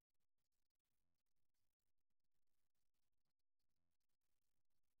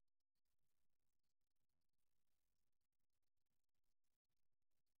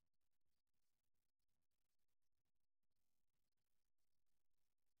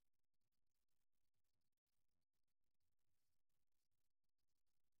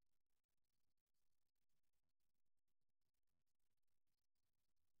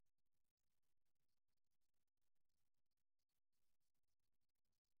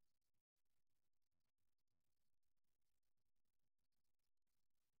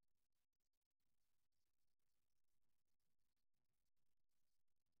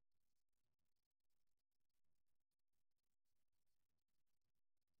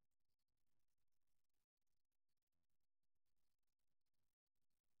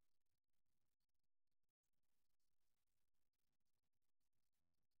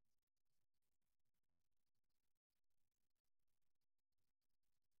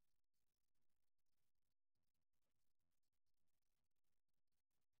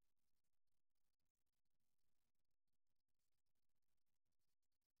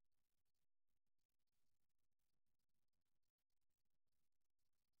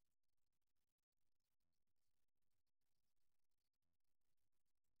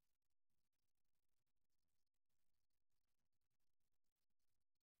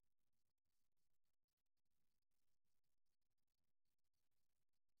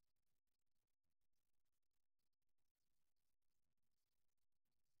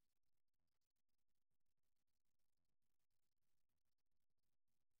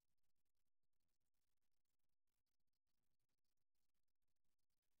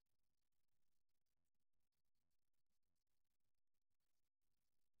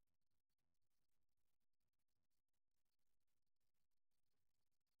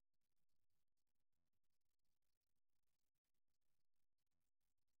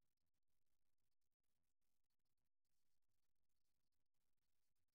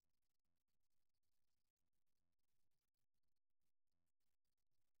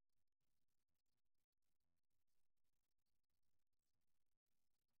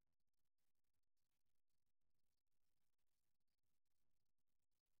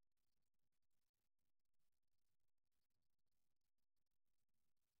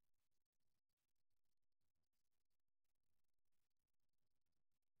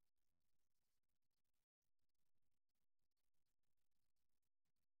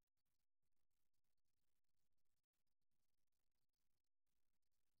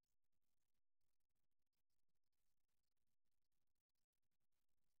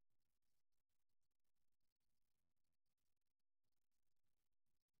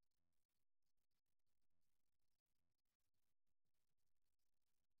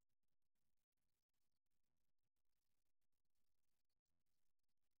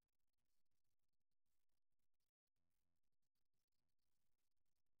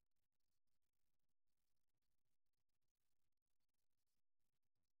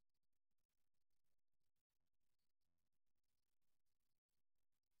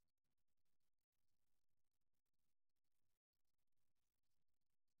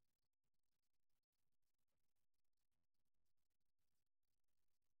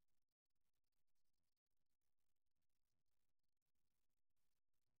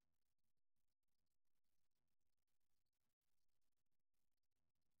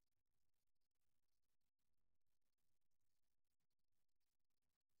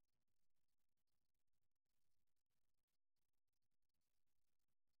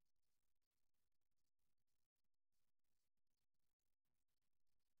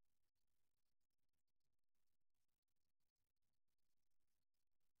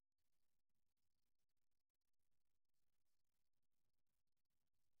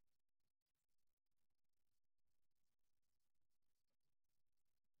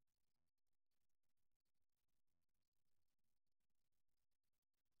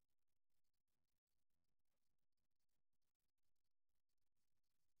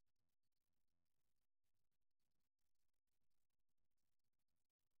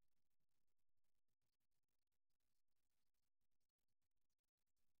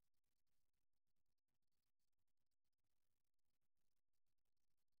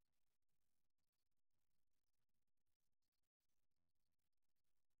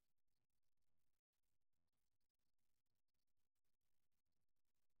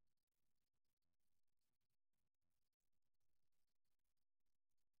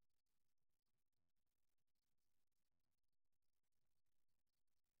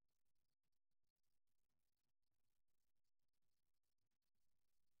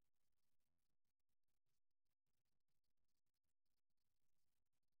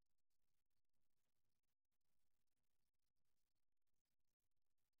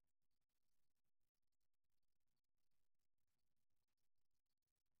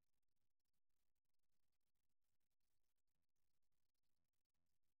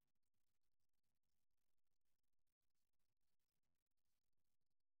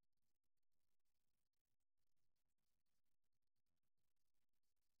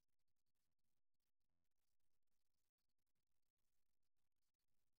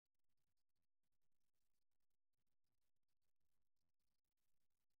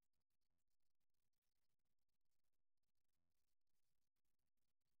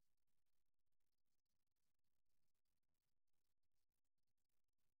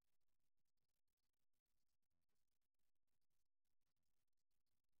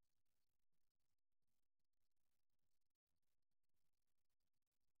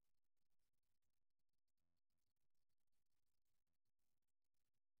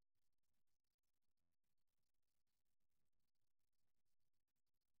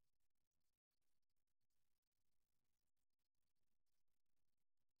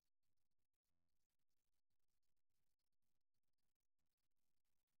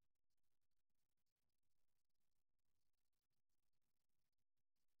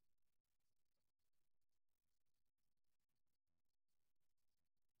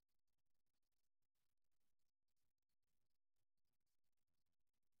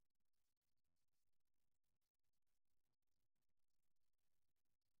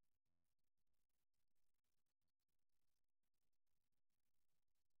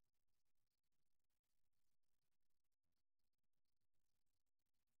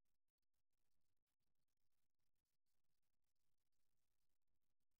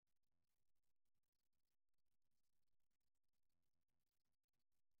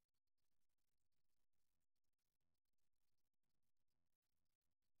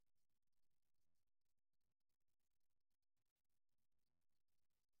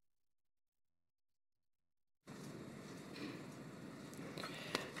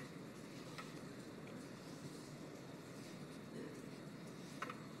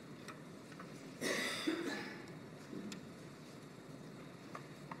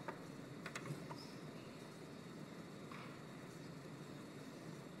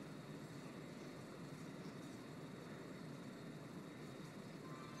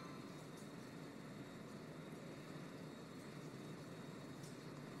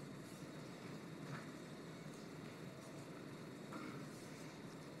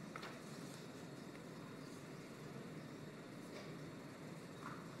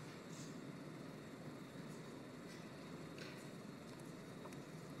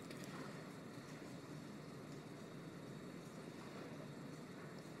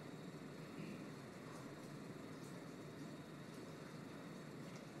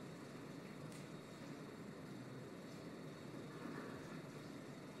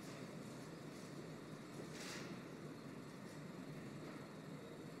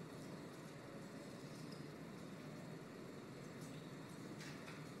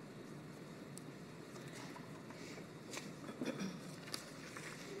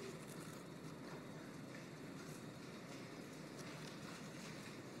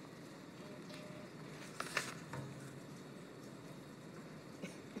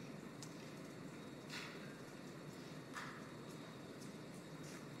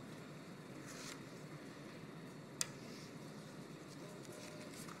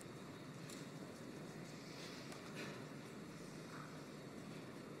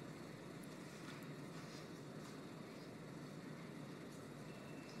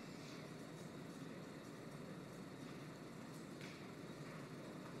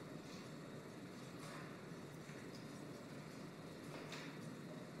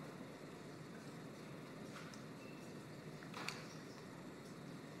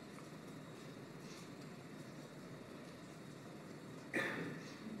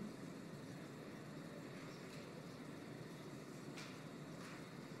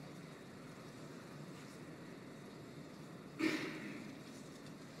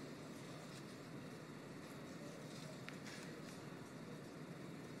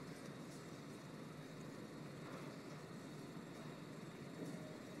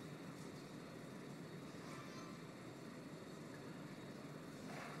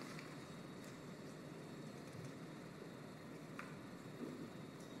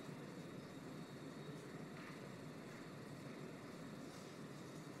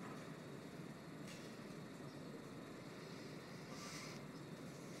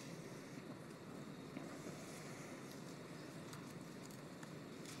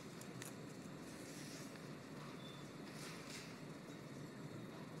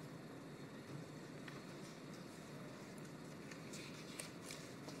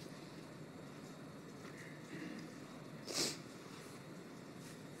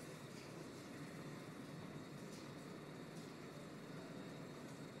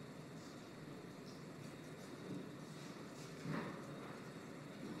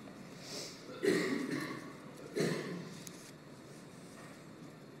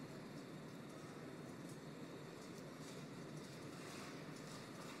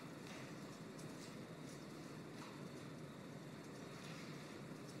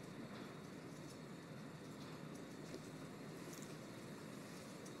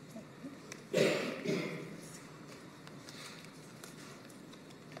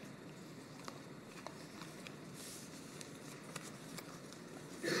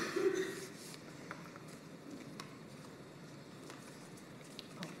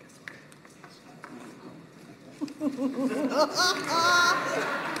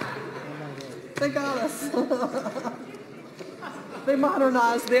 They got us. They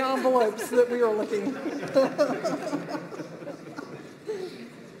modernized the envelopes that we were looking.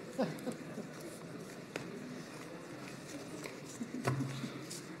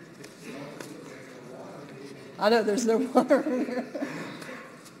 I know there's no water in here.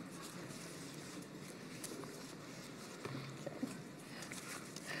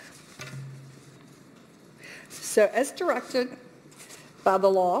 So as directed by the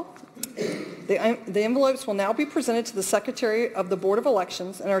law, the envelopes will now be presented to the Secretary of the Board of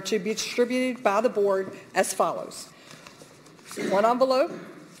Elections and are to be distributed by the board as follows. One envelope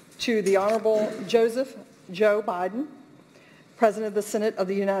to the Honorable Joseph Joe Biden, President of the Senate of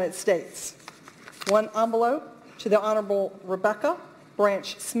the United States. One envelope to the Honorable Rebecca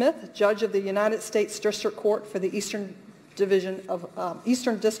Branch Smith, Judge of the United States District Court for the Eastern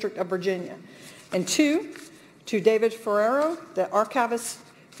District of Virginia. And two to David Ferrero, the Archivist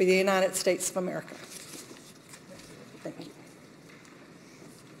for the United States of America. Thank you.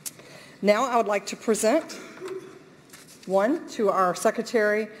 Now I would like to present one to our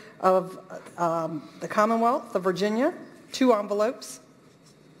Secretary of the Commonwealth of Virginia, two envelopes.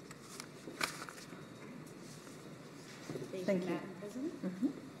 Thank you. Mm-hmm.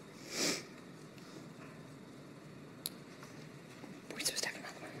 We're supposed to have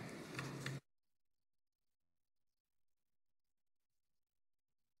another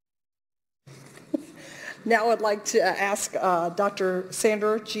one. Now I'd like to ask Dr.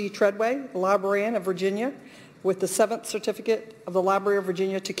 Sandra G. Treadway, the librarian of Virginia, with the 7th certificate of the Library of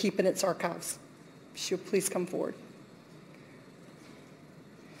Virginia to keep in its archives. She'll please come forward.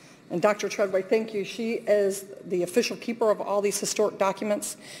 And Dr. Treadway, thank you. She is the official keeper of all these historic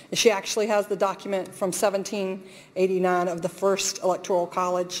documents, and she actually has the document from 1789 of the first Electoral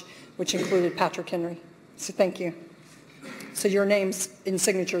College, which included Patrick Henry. So thank you. So your names and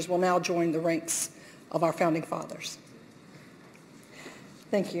signatures will now join the ranks of our founding fathers.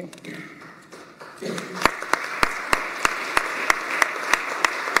 Thank you.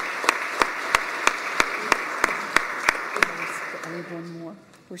 I need one more.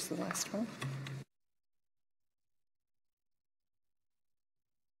 Where's the last one?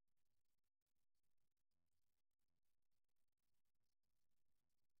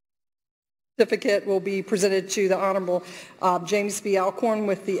 Certificate will be presented to the Honorable James B. Alcorn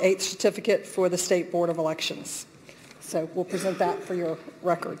with the 8th certificate for the State Board of Elections. So we'll present that for your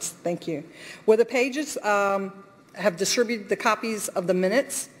records. Thank you. Well, the pages have distributed the copies of the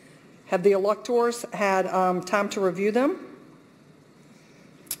minutes. Have the electors had time to review them?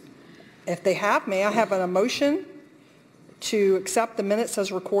 If they have, may I have a motion to accept the minutes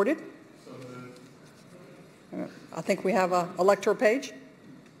as recorded? So moved. I think we have an electoral page.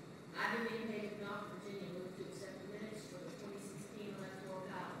 I, Virginia, move to accept the minutes for the 2016 Electoral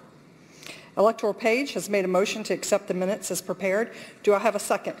College. Electoral page has made a motion to accept the minutes as prepared. Do I have a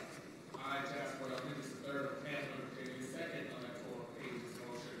second? I, Jasper Hendricks III of Panther, second Electoral page's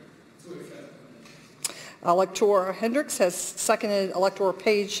motion to accept the minutes. Elector Hendricks has seconded Electoral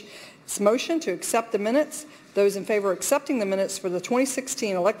Page's motion to accept the minutes. Those in favor of accepting the minutes for the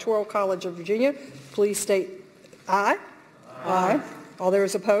 2016 Electoral College of Virginia, please state aye. Aye. Aye. All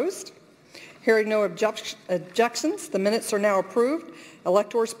those opposed? Hearing no objections, the minutes are now approved.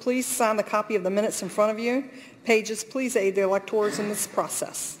 Electors, please sign the copy of the minutes in front of you. Pages, please aid the electors in this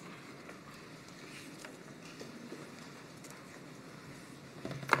process.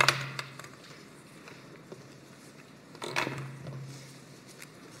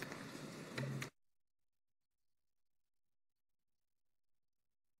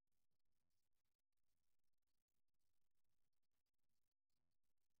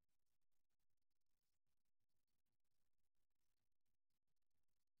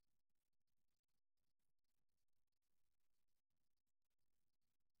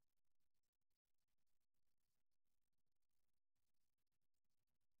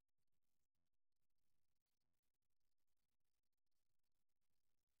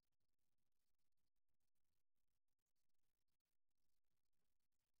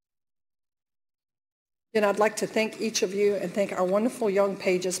 And I'd like to thank each of you and thank our wonderful young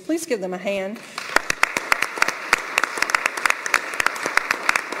pages. Please give them a hand.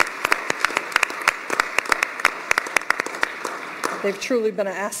 They've truly been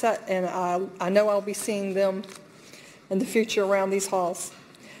an asset, and I know I'll be seeing them in the future around these halls.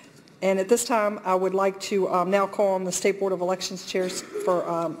 And at this time, I would like to now call on the State Board of Elections chairs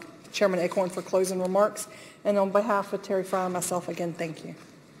for Chairman Acorn for closing remarks. And on behalf of Terry Fry and myself, again, thank you.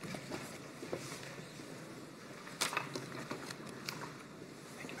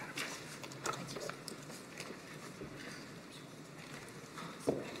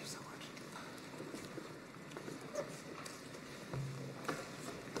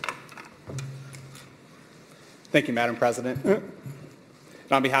 Thank you, Madam President. And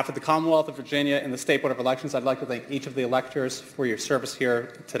on behalf of the Commonwealth of Virginia and the State Board of Elections, I'd like to thank each of the electors for your service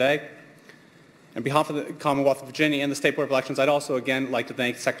here today. On behalf of the Commonwealth of Virginia and the State Board of Elections, I'd also again like to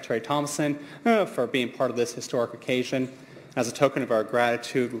thank Secretary Thomason for being part of this historic occasion. As a token of our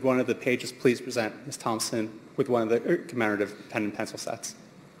gratitude, with one of the pages, please present Ms. Thompson with one of the commemorative pen and pencil sets.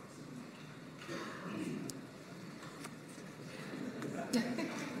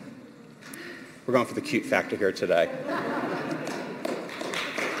 We're going for the cute factor here today.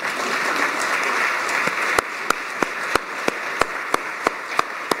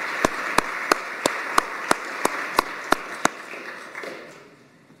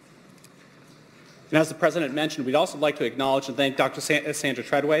 And as the President mentioned, we'd also like to acknowledge and thank Dr. Sandra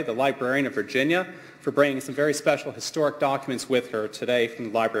Treadway, the librarian of Virginia, for bringing some very special historic documents with her today from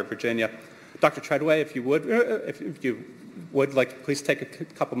the Library of Virginia. Dr. Treadway, if you would like to please take a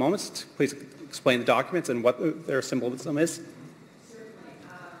couple moments to please explain the documents and what their symbolism is. Certainly.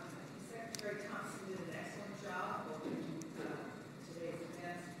 Secretary Thompson did an excellent job opening today's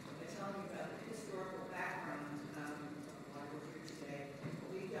event by telling you about the historical background of why we're here today.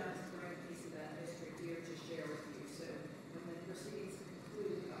 What we've done is bring a piece of that history here to share with you. So when the proceedings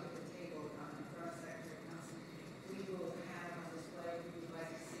conclude up at the table in front of Secretary Thompson, we will have on display, if you'd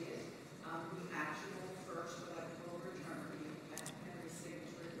like to see it, the actual first electoral return. We have Henry's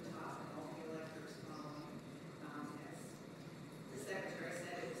signature at the top and all the electors following. As the Secretary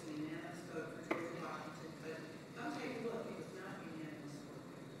said, it was a unanimous vote for George Washington, but come take a look, it was not unanimous for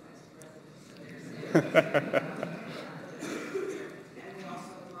the Vice President. So there's and we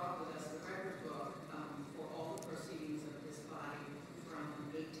also brought with us the record book for all the proceedings of this body from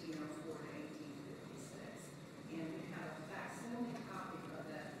 1804 to 1856. And we have a facsimile copy of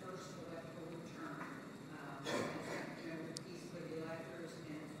that first electoral return as a piece for the electors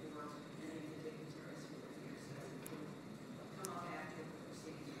and for any of the dignitaries who are here. So come on after the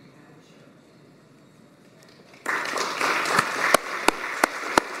proceedings and have it show.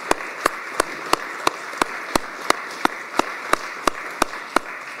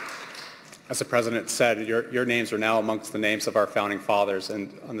 As the President said, your names are now amongst the names of our founding fathers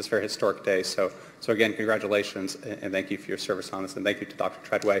and on this very historic day. So again, congratulations and thank you for your service on this, and thank you to Dr.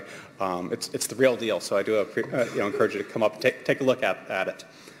 Treadway. It's the real deal, so I do encourage you to come up and take a look at it.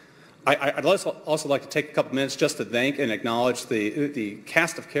 I'd also like to take a couple minutes just to thank and acknowledge the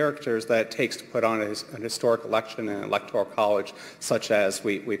cast of characters that it takes to put on an historic election and an electoral college such as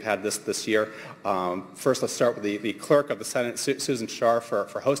we've had this year. First, let's start with the clerk of the Senate, Susan Scharf,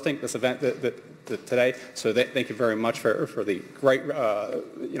 for hosting this event today. So thank you very much for the great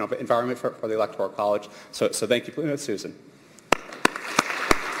environment for the electoral college. So thank you, Susan.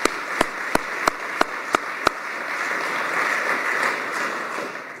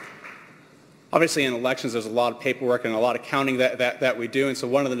 Obviously, in elections, there's a lot of paperwork and a lot of counting that we do, and so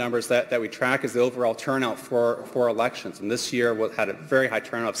one of the numbers that we track is the overall turnout for elections. And this year, we had a very high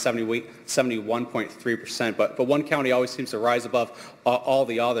turnout of 71.3%, but one county always seems to rise above all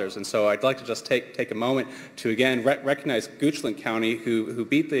the others. And so I'd like to just take a moment to, again, recognize Goochland County, who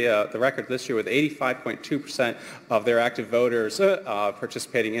beat the record this year with 85.2% of their active voters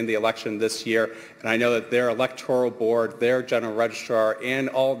participating in the election this year. And I know that their electoral board, their general registrar, and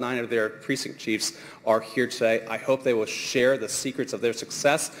all 9 of their precinct chiefs are here today. I hope they will share the secrets of their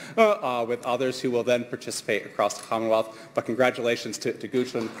success with others who will then participate across the Commonwealth. But congratulations to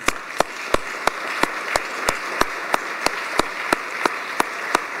Goochland.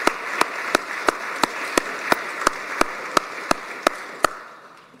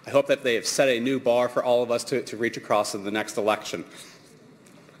 I hope that they have set a new bar for all of us to reach across in the next election.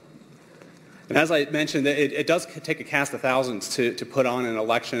 And as I mentioned, it does take a cast of thousands to put on an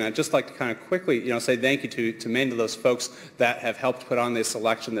election. And I'd just like to kind of quickly, say thank you to many of those folks that have helped put on this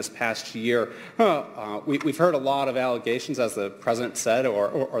election this past year. We've heard a lot of allegations, as the President said,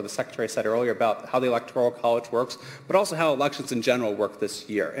 or the Secretary said earlier, about how the Electoral College works, but also how elections in general work this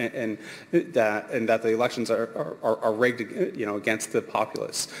year, and that the elections are rigged, against the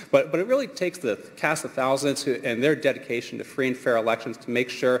populace. But it really takes the cast of thousands and their dedication to free and fair elections to make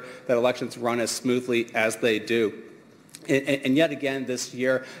sure that elections run as smoothly as they do. And yet again this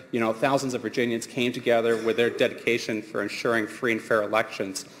year, thousands of Virginians came together with their dedication for ensuring free and fair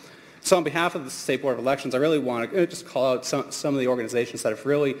elections. So on behalf of the State Board of Elections, I really want to just call out some of the organizations that have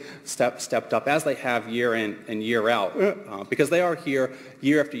really stepped up, as they have year in and year out, because they are here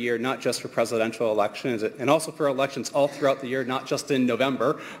year after year, not just for presidential elections, and also for elections all throughout the year, not just in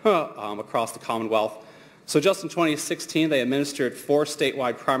November, across the Commonwealth. So just in 2016, they administered 4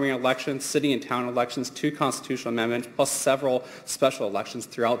 statewide primary elections, city and town elections, 2 constitutional amendments, plus several special elections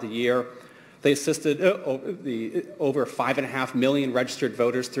throughout the year. They assisted over 5.5 million registered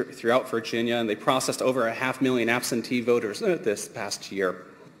voters throughout Virginia, and they processed over 500,000 absentee voters this past year.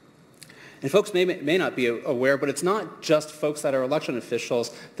 And folks may not be aware, but it's not just folks that are election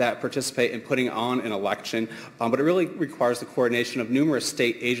officials that participate in putting on an election, but it really requires the coordination of numerous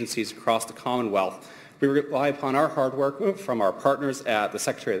state agencies across the Commonwealth. We rely upon our hard work from our partners at the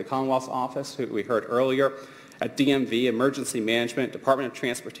Secretary of the Commonwealth's office, who we heard earlier, at DMV, Emergency Management, Department of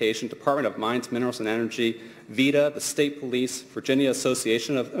Transportation, Department of Mines, Minerals, and Energy, VITA, the State Police, Virginia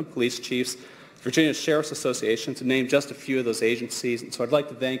Association of Police Chiefs, Virginia Sheriff's Association, to name just a few of those agencies. And so I'd like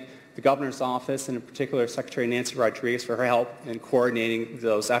to thank the Governor's Office, and in particular Secretary Nancy Rodriguez, for her help in coordinating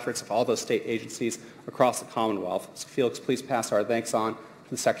those efforts of all those state agencies across the Commonwealth. So Felix, please pass our thanks on to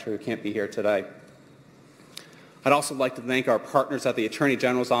the Secretary who can't be here today. I'd also like to thank our partners at the Attorney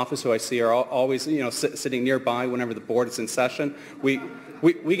General's Office, who I see are always, sitting nearby whenever the board is in session.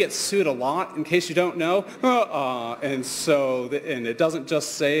 We get sued a lot, in case you don't know, and it doesn't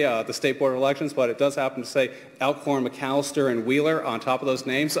just say the State Board of Elections, but it does happen to say Alcorn, McAllister, and Wheeler on top of those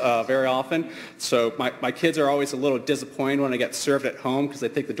names very often. So my kids are always a little disappointed when I get served at home because they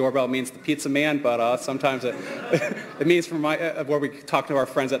think the doorbell means the pizza man, but sometimes it means from where we talk to our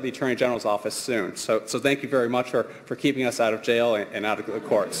friends at the Attorney General's office soon. So thank you very much for keeping us out of jail and out of the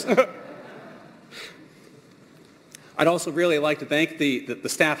courts. I'd also really like to thank the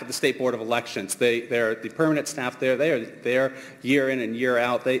staff at the State Board of Elections. They're the permanent staff there. They are there year in and year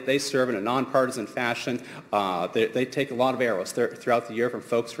out. They serve in a nonpartisan fashion. They take a lot of arrows throughout the year from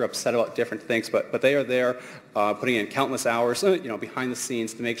folks who are upset about different things, but they are there putting in countless hours behind the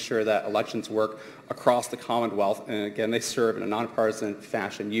scenes to make sure that elections work across the Commonwealth. And again, they serve in a nonpartisan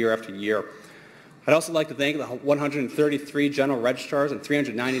fashion year after year. I'd also like to thank the 133 general registrars and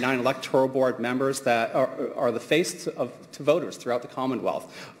 399 electoral board members that are the face to voters throughout the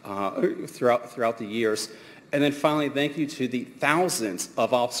Commonwealth, throughout the years. And then finally, thank you to the thousands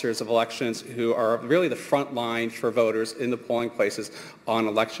of officers of elections who are really the front line for voters in the polling places on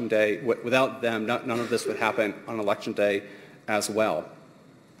Election Day. Without them, none of this would happen on Election Day as well.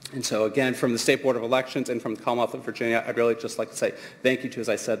 And so again, from the State Board of Elections and from the Commonwealth of Virginia, I'd really just like to say thank you to, as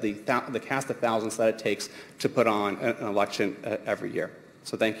I said, the cast of thousands that it takes to put on an election every year.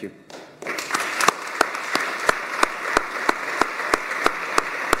 So thank you.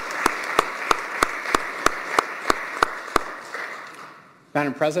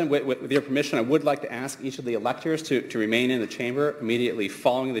 Madam President, with your permission, I would like to ask each of the electors to remain in the chamber immediately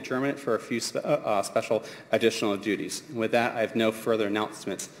following the adjournment for a few special additional duties. And with that, I have no further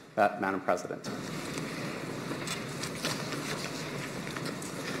announcements, Madam President. Before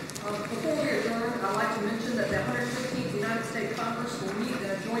we adjourn, I'd like to mention that the 115th United States Congress will meet in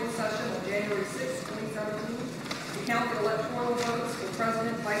a joint session on January 6, 2017 to count the electoral votes for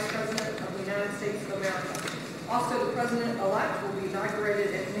President, Vice President of the United States of America. Also, the President-elect will be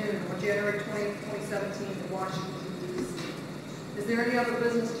inaugurated at noon on January 20, 2017 in Washington, D.C. Is there any other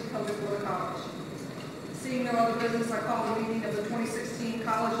business to come before the College? Seeing no other business, I call the meeting of the 2016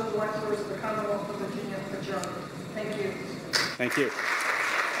 College of Electors of the Commonwealth of Virginia adjourned. Thank you. Thank you.